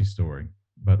a touchy story,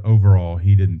 but overall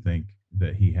he didn't think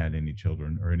that he had any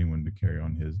children or anyone to carry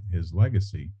on his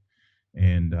legacy.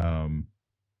 And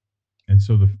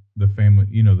so the family,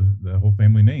 the whole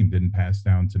family name didn't pass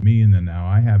down to me. And then now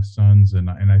I have sons, and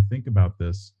I think about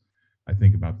this. I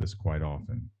think about this quite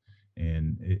often,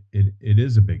 and it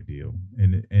is a big deal.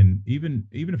 And even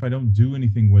if I don't do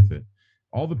anything with it,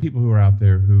 all the people who are out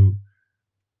there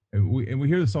and we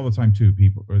hear this all the time too.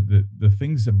 People, or the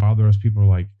things that bother us, people are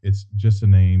like, it's just a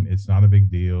name. It's not a big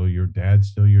deal. Your dad's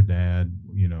still your dad.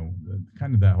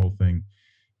 Kind of that whole thing.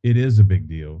 It is a big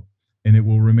deal. And it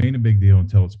will remain a big deal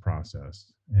until it's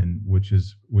processed, and which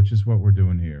is what we're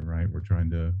doing here, right? We're trying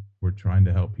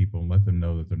to help people and let them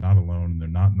know that they're not alone and they're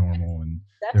not normal, and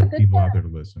there are people out there to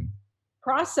listen.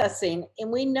 Processing,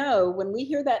 and we know when we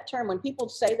hear that term, when people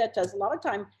say that to us, a lot of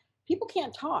time people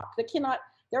can't talk.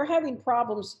 They're having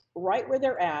problems right where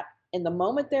they're at in the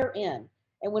moment they're in.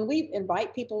 And when we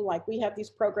invite people, like we have these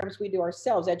programs we do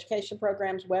ourselves, education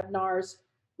programs, webinars.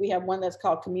 We have one that's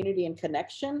called Community and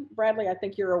Connection. Bradley, I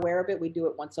think you're aware of it. We do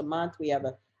it once a month. We have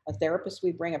a therapist.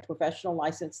 We bring a professional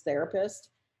licensed therapist,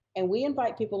 and we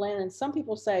invite people in. And some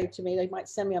people say to me, they might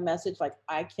send me a message like,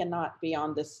 I cannot be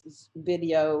on this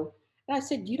video. And I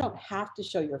said, you don't have to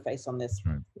show your face on this.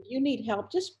 Right. If you need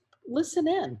help, just listen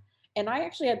in. And I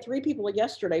actually had 3 people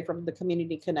yesterday from the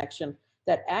Community Connection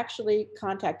that actually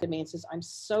contacted me and says, I'm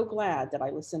so glad that I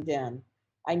listened in.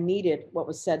 I needed what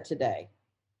was said today.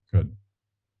 Good.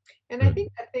 And I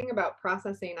think that thing about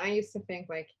processing, I used to think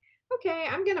like, okay,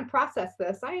 I'm going to process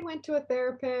this. I went to a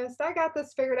therapist. I got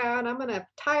this figured out. I'm going to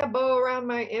tie a bow around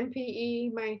my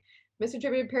MPE, my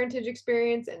misattributed parentage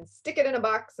experience, and stick it in a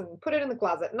box and put it in the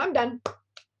closet, and I'm done.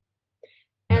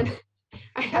 And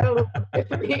I had a little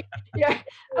epiphany, yeah,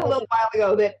 a little while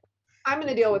ago that I'm going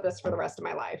to deal with this for the rest of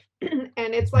my life.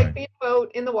 And it's like being a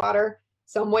boat in the water.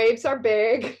 Some waves are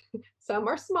big, some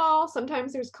are small.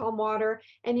 Sometimes there's calm water,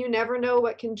 and you never know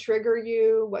what can trigger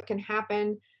you, what can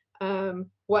happen,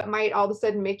 what might all of a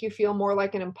sudden make you feel more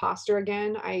like an imposter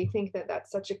again. I think that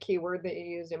that's such a key word that you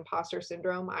used, imposter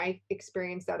syndrome. I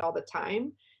experience that all the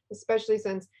time, especially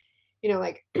since,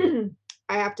 like I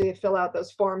have to fill out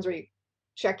those forms where you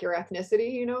check your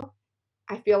ethnicity.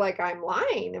 I feel like I'm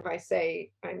lying if I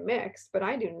say I'm mixed, but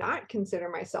I do not consider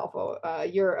myself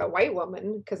you're a white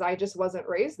woman, because I just wasn't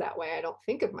raised that way. I don't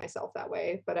think of myself that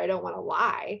way, but I don't want to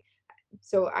lie.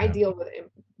 So I deal with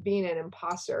being an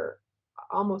imposter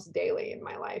almost daily in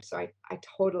my life. So I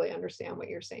totally understand what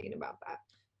you're saying about that.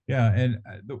 Yeah, and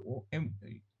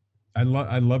I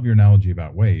love your analogy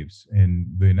about waves, and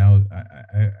the analogy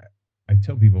I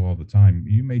tell people all the time,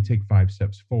 you may take 5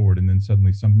 steps forward and then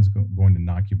suddenly something's going to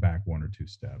knock you back 1 or 2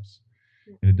 steps.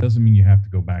 And it doesn't mean you have to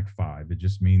go back 5. It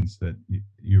just means that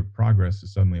your progress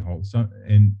is suddenly halted.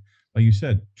 And like you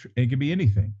said, it could be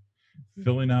anything.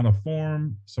 Filling out a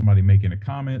form, somebody making a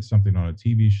comment, something on a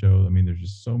TV show. I mean, there's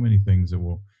just so many things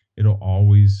that it'll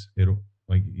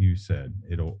like you said,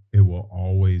 it will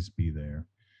always be there.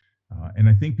 And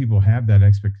I think people have that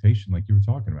expectation, like you were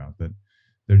talking about, that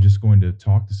they're just going to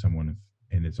talk to someone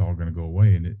and it's all going to go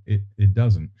away. And it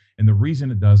doesn't. And the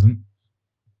reason it doesn't,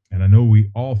 and I know we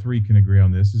all 3 can agree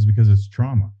on this, is because it's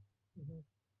trauma.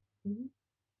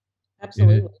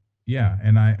 Absolutely. Yeah.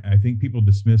 And I think people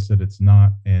dismiss that it's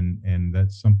not, and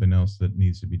that's something else that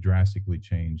needs to be drastically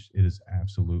changed. It is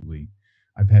absolutely.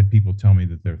 I've had people tell me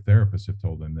that their therapists have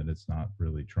told them that it's not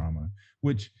really trauma,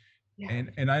 which,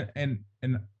 and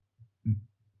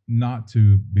not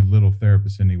to belittle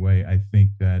therapists anyway, I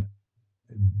think that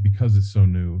because it's so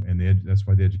new, and that's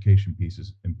why the education piece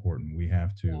is important. We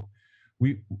have to,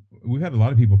 we've had a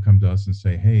lot of people come to us and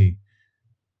say, hey,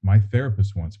 my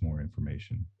therapist wants more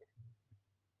information.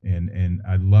 And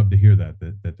I'd love to hear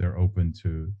that they're open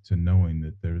to knowing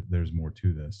that there's more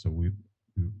to this. So we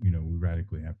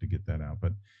radically have to get that out.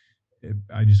 But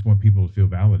I just want people to feel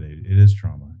validated. It is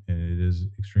trauma, and it is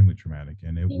extremely traumatic,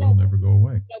 and it will never go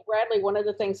away. Bradley, one of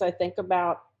the things I think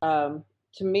about, to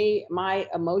me, my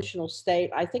emotional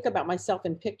state, I think about myself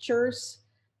in pictures,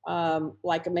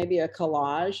 like maybe a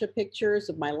collage of pictures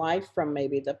of my life from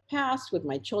maybe the past when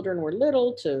my children were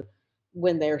little to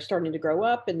when they're starting to grow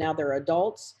up and now they're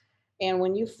adults. And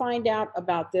when you find out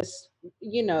about this,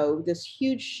 this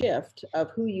huge shift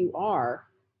of who you are,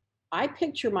 I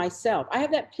picture myself. I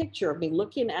have that picture of me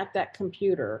looking at that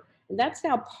computer, and that's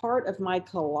now part of my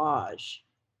collage.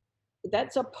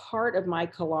 That's a part of my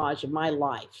collage of my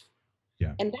life.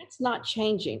 Yeah. And that's not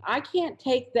changing. I can't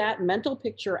take that mental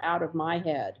picture out of my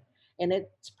head. And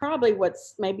it's probably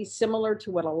what's maybe similar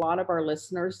to what a lot of our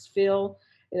listeners feel.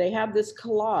 They have this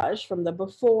collage from the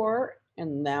before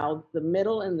and now the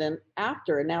middle and then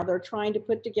after. And now they're trying to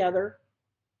put together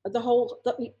the whole,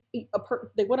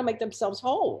 they want to make themselves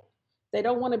whole. They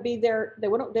don't want to be there. They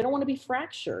don't want to be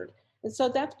fractured. And so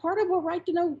that's part of what Right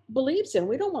to Know believes in.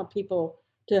 We don't want people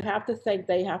to have to think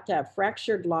they have to have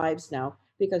fractured lives now,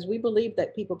 because we believe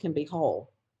that people can be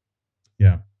whole.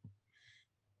 Yeah.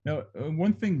 Now,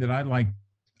 one thing that I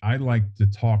like to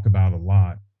talk about a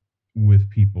lot with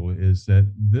people is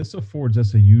that this affords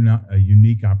us a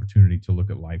unique opportunity to look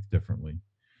at life differently.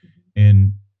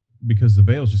 And because the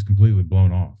veil is just completely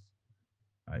blown off,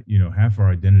 half our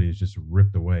identity is just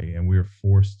ripped away, and we are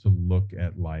forced to look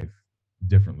at life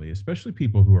differently, especially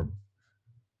people who are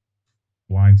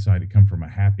blindsided, come from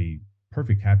a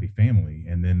perfect happy family,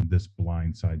 and then this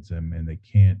blindsides them, and they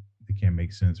can't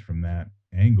make sense from that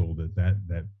angle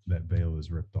that veil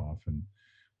is ripped off. And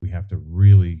we have to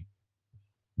really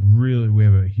we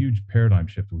have a huge paradigm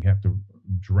shift. We have to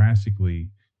drastically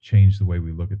change the way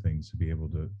we look at things to be able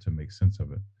to make sense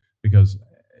of it, because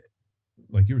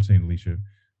like you were saying, Alesia,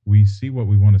 we see what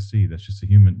we want to see. That's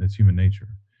human nature.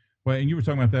 Well, and you were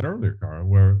talking about that earlier, Cara,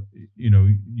 where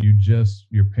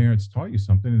your parents taught you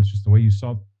something, and it's just the way you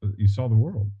saw the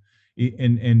world.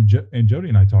 And Jody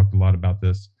and I talked a lot about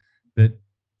this, that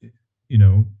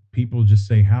people just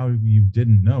say how you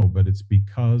didn't know, but it's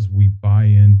because we buy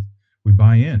in.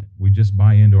 We just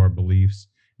buy into our beliefs,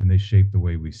 and they shape the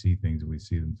way we see things, and we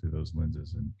see them through those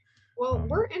lenses. And Well,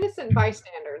 we're innocent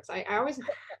bystanders. I always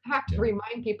have to Yeah.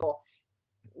 remind people,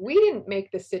 we didn't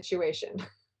make this situation,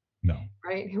 No.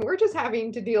 right? We're just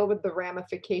having to deal with the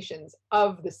ramifications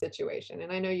of the situation.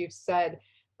 And I know you've said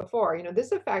before,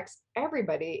 this affects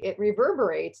everybody. It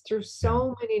reverberates through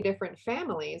so many different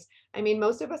families. I mean,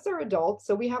 most of us are adults,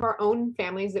 so we have our own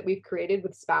families that we've created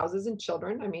with spouses and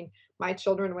children. I mean, my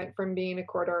children went from being a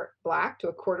quarter Black to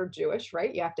a quarter Jewish,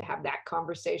 right? You have to have that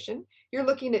conversation. You're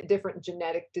looking at different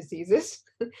genetic diseases.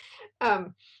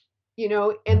 um,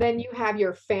 and then you have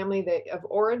your family of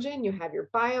origin, you have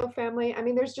your bio family. I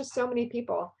mean, there's just so many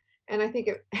people. And I think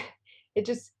it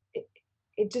just,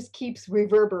 it just keeps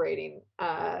reverberating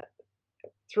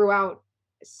throughout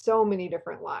so many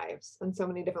different lives and so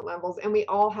many different levels. And we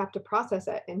all have to process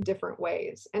it in different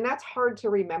ways. And that's hard to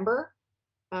remember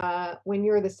when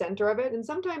you're the center of it. And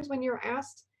sometimes when you're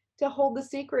asked to hold the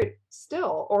secret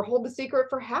still, or hold the secret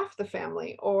for half the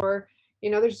family, or,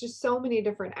 there's just so many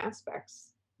different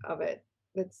aspects of it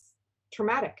that's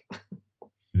traumatic.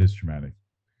 It is traumatic,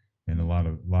 and a lot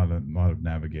of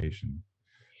navigation.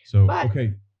 So, But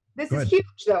okay. this is huge,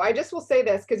 though. I just will say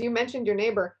this because you mentioned your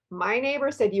neighbor. My neighbor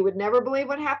said, you would never believe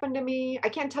what happened to me. I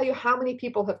can't tell you how many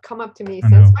people have come up to me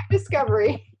since my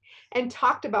discovery and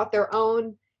talked about their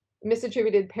own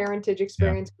misattributed parentage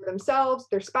experience for themselves,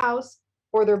 their spouse,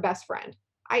 or their best friend.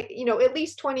 At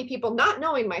least 20 people, not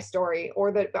knowing my story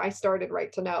or that I started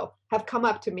Right to Know, have come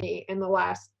up to me in the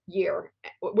last year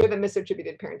with a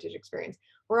misattributed parentage experience.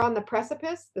 We're on the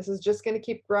precipice. This is just going to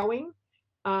keep growing.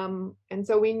 And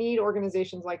so we need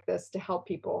organizations like this to help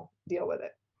people deal with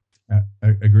it. I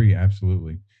agree,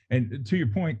 absolutely. And to your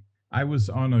point, I was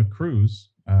on a cruise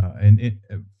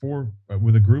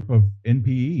with a group of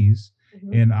NPEs,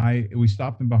 and we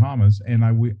stopped in Bahamas, and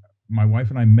my wife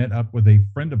and I met up with a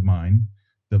friend of mine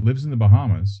that lives in the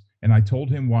Bahamas, and I told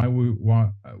him why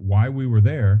we were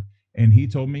there, and he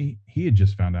told me he had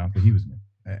just found out that he was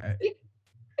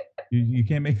you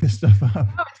can't make this stuff up.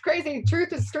 Oh, it's crazy.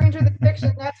 Truth is stranger than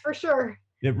fiction, that's for sure.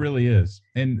 It really is.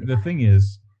 And the thing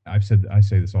is, I say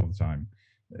this all the time.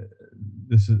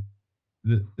 This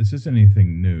isn't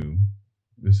anything new.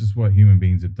 This is what human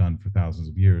beings have done for thousands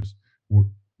of years.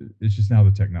 It's just now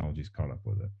the technology's caught up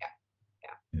with it. Yeah.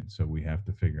 And so we have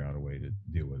to figure out a way to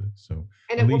deal with it. So,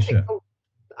 and Alesia,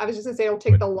 I was just going to say, it'll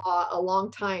take the law a long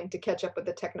time to catch up with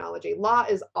the technology. Law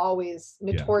is always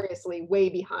notoriously way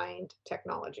behind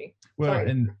technology. Well,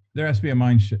 and there has to be a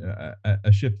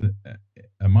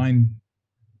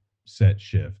mindset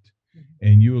shift.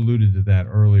 And you alluded to that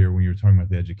earlier when you were talking about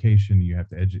the education. You have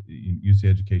to use the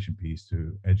education piece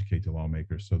to educate the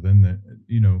lawmakers. So then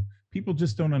people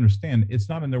just don't understand. It's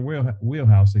not in their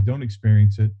wheelhouse. They don't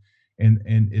experience it.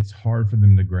 And it's hard for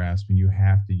them to grasp, and you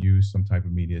have to use some type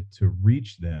of media to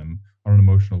reach them on an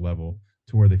emotional level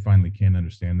to where they finally can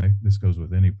understand. That this goes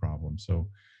with any problem. So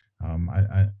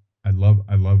I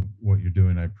love what you're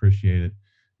doing. I appreciate it.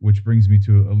 Which brings me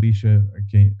to Alesia.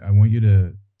 I want you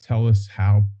to tell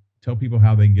people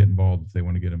how they can get involved if they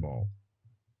want to get involved.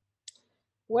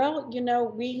 Well,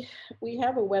 we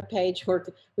have a webpage where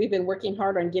we've been working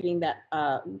hard on getting that.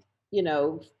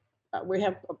 We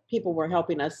have people who are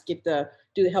helping us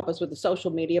help us with the social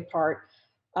media part.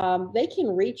 They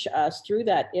can reach us through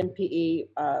that MPE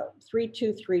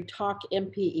 323 Talk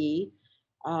MPE,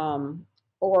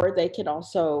 or they can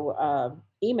also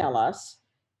email us.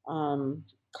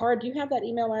 Cara, do you have that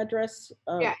email address?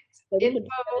 Yeah,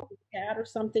 info chat or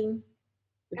something.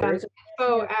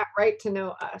 Info at Right to Know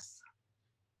Us.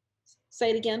 Say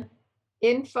it again.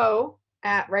 Info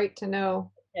at Right to Know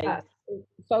Us.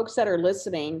 Folks that are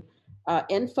listening.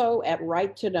 Info at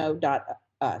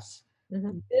righttoknow.us.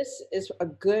 This is a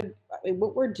good,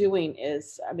 what we're doing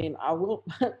is,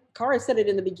 Cara said it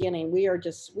in the beginning, we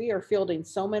are fielding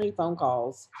so many phone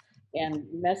calls and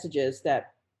messages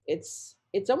that it's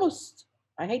almost,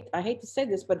 I hate to say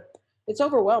this, but it's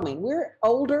overwhelming. We're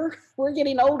older, we're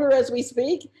getting older as we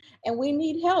speak, and we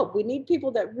need help. We need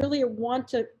people that really want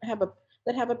to have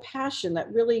a passion,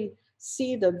 that really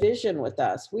see the vision with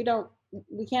us. We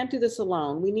can't do this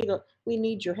alone. We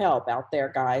need your help out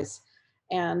there, guys.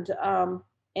 And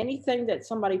anything that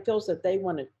somebody feels that they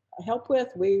want to help with,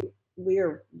 we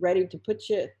are ready to put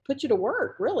you to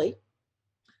work, really.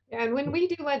 And when we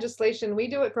do legislation, we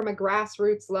do it from a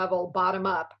grassroots level, bottom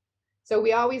up. So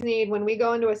we always need, when we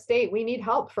go into a state, we need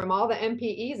help from all the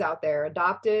MPEs out there,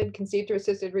 adopted, conceived through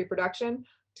assisted reproduction,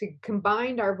 to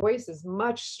combine our voices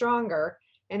much stronger.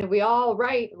 And if we all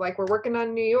write, like we're working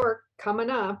on New York coming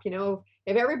up,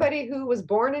 if everybody who was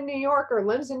born in New York or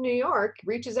lives in New York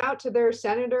reaches out to their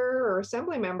senator or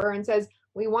assembly member and says,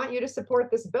 we want you to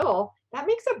support this bill, that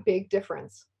makes a big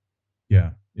difference.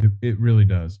 Yeah, it really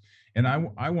does. And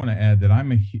I want to add that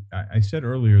I said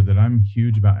earlier that I'm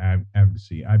huge about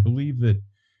advocacy. I believe that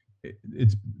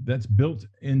that's built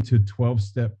into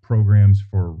 12-step programs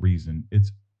for a reason.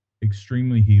 It's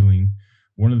extremely healing.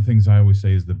 One of the things I always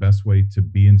say is the best way to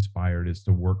be inspired is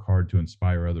to work hard to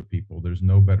inspire other people. There's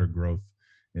no better growth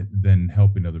than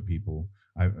helping other people.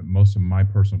 Most of my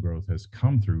personal growth has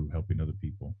come through helping other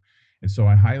people. And so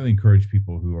I highly encourage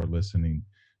people who are listening,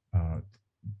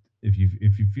 if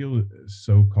you feel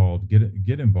so called,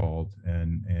 get involved,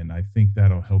 and I think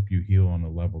that'll help you heal on a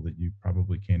level that you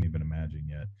probably can't even imagine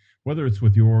yet. Whether it's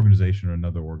with your organization or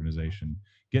another organization,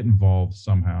 get involved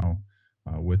somehow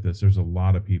with this. There's a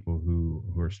lot of people who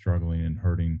are struggling and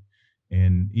hurting,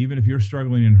 and even if you're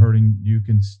struggling and hurting, you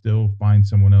can still find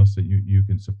someone else that you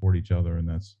can support each other, and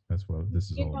that's what this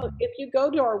is all about. If you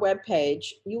go to our webpage,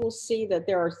 you will see that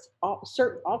there are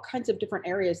all kinds of different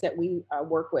areas that we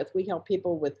work with. We help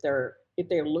people with if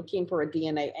they're looking for a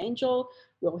DNA angel,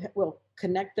 we'll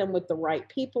connect them with the right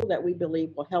people that we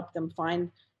believe will help them find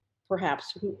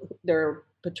perhaps their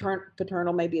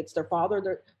paternal, maybe it's their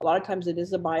father. A lot of times it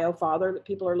is a bio father that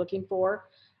people are looking for.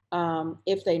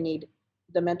 If they need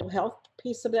the mental health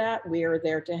piece of that, we are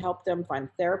there to help them find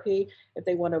therapy. If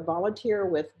they want to volunteer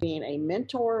with being a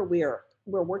mentor, we're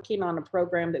working on a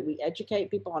program that we educate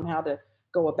people on how to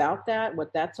go about that,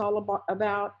 what that's all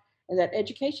about. And that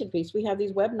education piece, we have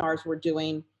these webinars we're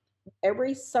doing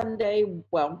every Sunday.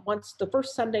 Well, once the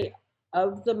first Sunday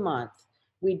of the month,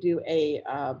 we do a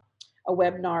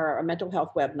webinar, a mental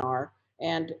health webinar.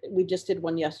 And we just did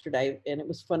one yesterday and it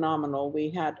was phenomenal. We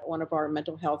had one of our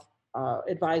mental health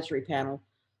advisory panel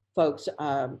folks,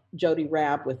 Jody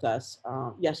Rabb, with us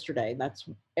yesterday. That's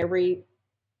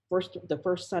the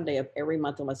first Sunday of every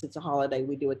month, unless it's a holiday.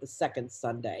 We do it the second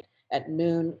Sunday at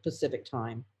noon Pacific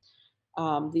time.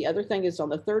 The other thing is on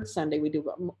the third Sunday, we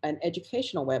do an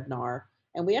educational webinar,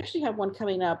 and we actually have one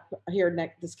coming up here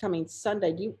this coming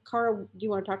Sunday. Cara, do you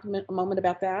want to talk a moment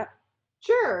about that?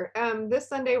 Sure. This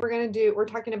Sunday we're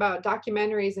talking about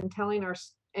documentaries and telling our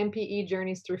MPE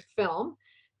journeys through film.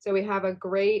 So we have a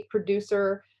great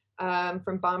producer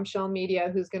from Bombshell Media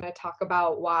who's going to talk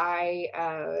about why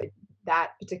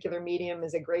that particular medium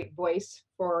is a great voice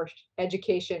for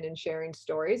education and sharing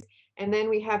stories. And then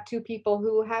we have two people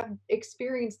who have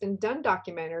experienced and done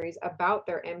documentaries about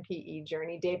their MPE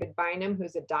journey, David Bynum,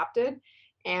 who's adopted,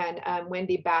 and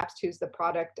Wendy Babst, who's the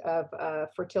product of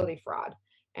fertility fraud.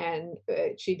 And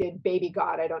she did Baby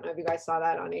God. I don't know if you guys saw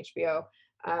that on HBO.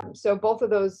 So both of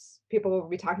those people will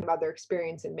be talking about their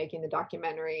experience in making the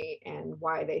documentary and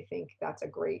why they think that's a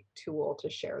great tool to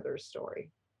share their story.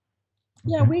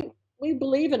 Yeah, we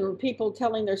believe in people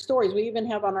telling their stories. We even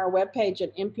have on our webpage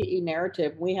an MPE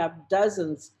narrative. We have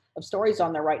dozens of stories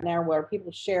on there right now where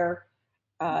people share,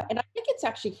 and I think it's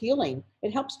actually healing.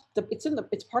 It helps.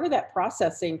 It's part of that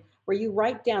processing where you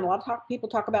write down. A lot of people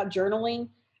talk about journaling,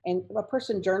 and a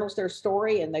person journals their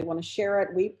story and they want to share it.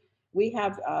 We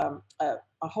have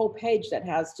a whole page that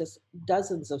has just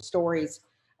dozens of stories,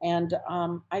 and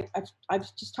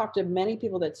I've just talked to many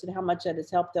people that said how much that has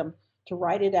helped them to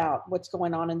write it out, what's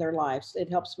going on in their lives. It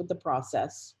helps with the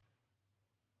process.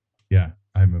 Yeah,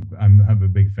 I'm a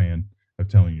big fan of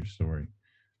telling your story.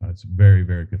 It's very,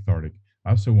 very cathartic.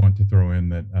 I also want to throw in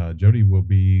that Jody will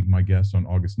be my guest on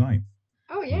August 9th.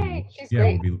 Oh, yay. She's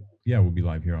great. We'll be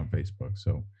live here on Facebook.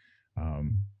 So,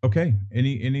 okay.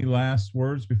 Any last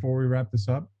words before we wrap this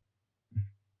up?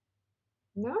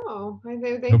 No.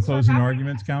 No closing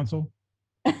arguments, counsel?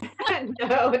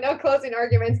 No closing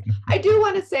arguments. I do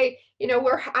want to say,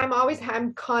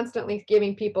 I'm constantly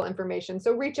giving people information.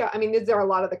 So reach out. I mean, these are a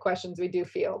lot of the questions we do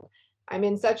field. I'm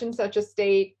in such and such a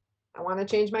state. I want to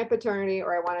change my paternity,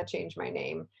 or I want to change my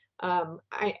name.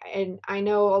 I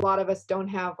know a lot of us don't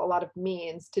have a lot of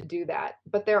means to do that,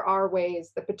 but there are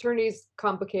ways. The paternity is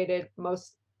complicated,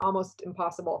 almost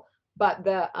impossible. But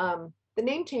the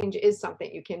name change is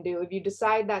something you can do if you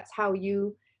decide that's how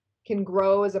you can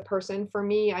grow as a person. For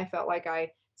me, I felt like I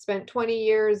spent 20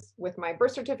 years with my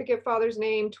birth certificate father's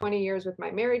name, 20 years with my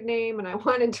married name, and I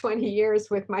wanted 20 years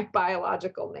with my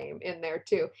biological name in there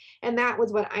too. And that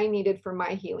was what I needed for my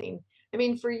healing. I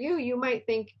mean, for you, you might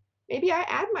think maybe I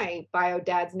add my bio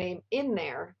dad's name in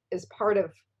there as part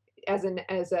of as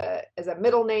a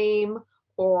middle name,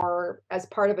 or as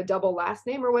part of a double last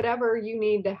name, or whatever you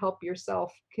need to help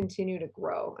yourself continue to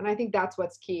grow. And I think that's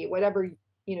what's key. Whatever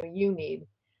you need.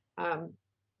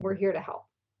 We're here to help.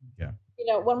 Yeah.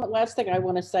 One last thing I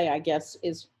want to say, I guess,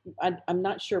 is I'm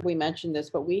not sure we mentioned this,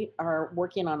 but we are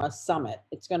working on a summit.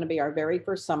 It's going to be our very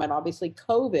first summit. Obviously,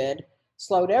 COVID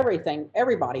slowed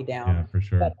everybody down. Yeah, for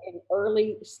sure. But in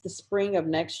the spring of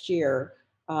next year,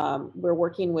 We're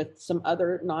working with some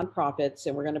other nonprofits,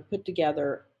 and we're going to put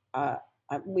together,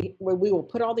 we will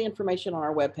put all the information on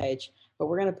our webpage, but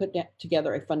we're going to put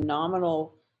together a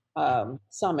phenomenal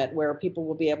summit where people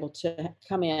will be able to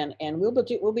come in, and we'll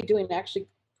be doing actually,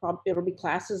 it'll be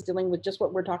classes dealing with just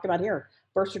what we're talking about here,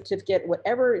 birth certificate,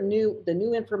 whatever the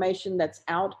new information that's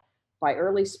out by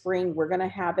early spring, we're going to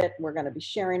have it. We're going to be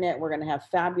sharing it. We're going to have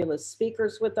fabulous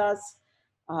speakers with us.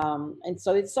 And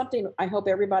so it's something I hope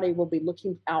everybody will be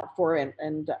looking out for.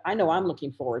 And I know I'm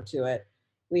looking forward to it.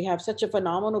 We have such a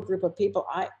phenomenal group of people.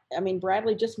 I mean,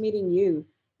 Bradley, just meeting you,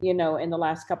 in the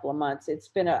last couple of months, it's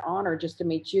been an honor just to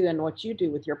meet you and what you do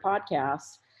with your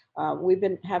podcast. We've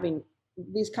been having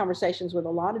these conversations with a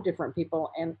lot of different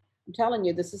people, and I'm telling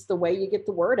you, this is the way you get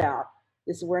the word out.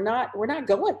 We're not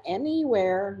going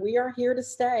anywhere. We are here to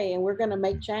stay, and we're going to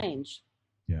make change.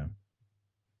 Yeah.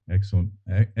 Excellent.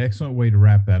 Excellent way to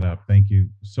wrap that up. Thank you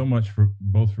so much for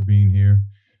being here.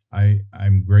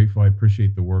 I'm grateful. I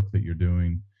appreciate the work that you're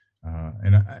doing.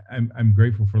 And I'm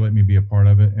grateful for letting me be a part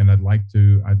of it. And I'd like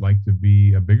to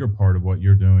be a bigger part of what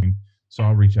you're doing. So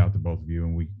I'll reach out to both of you,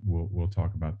 and we'll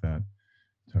talk about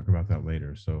that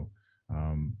later. So,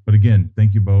 but again,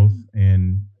 thank you both.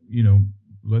 And,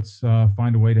 let's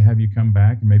find a way to have you come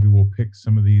back, and maybe we'll pick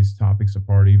some of these topics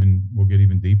apart. We'll get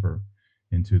even deeper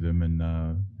into them,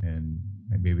 and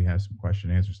maybe have some question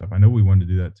and answer stuff. I know we wanted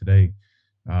to do that today,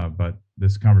 but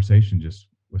this conversation just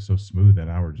was so smooth. That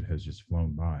hour has just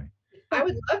flown by. I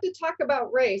would love to talk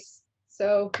about race,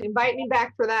 so invite me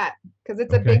back for that, because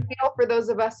it's a big deal for those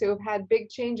of us who have had big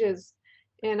changes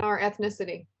in our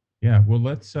ethnicity. Yeah, well,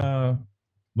 let's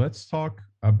talk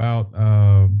about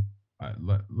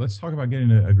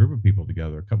getting a group of people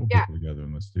together, a couple people together,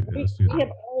 and let's do that. We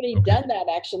have already done that,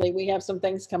 actually. We have some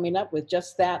things coming up with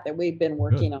just that we've been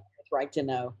working on with Right to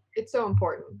Know. It's so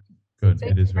important. Good.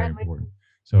 It is very important.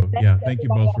 So thank you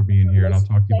both for being here, and I'll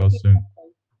talk to you both soon.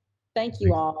 Thank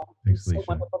you all. Thanks, it's Alesia. so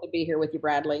wonderful to be here with you,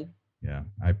 Bradley. Yeah,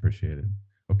 I appreciate it.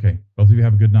 Okay, both of you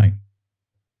have a good night.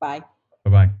 Bye.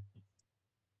 Bye-bye.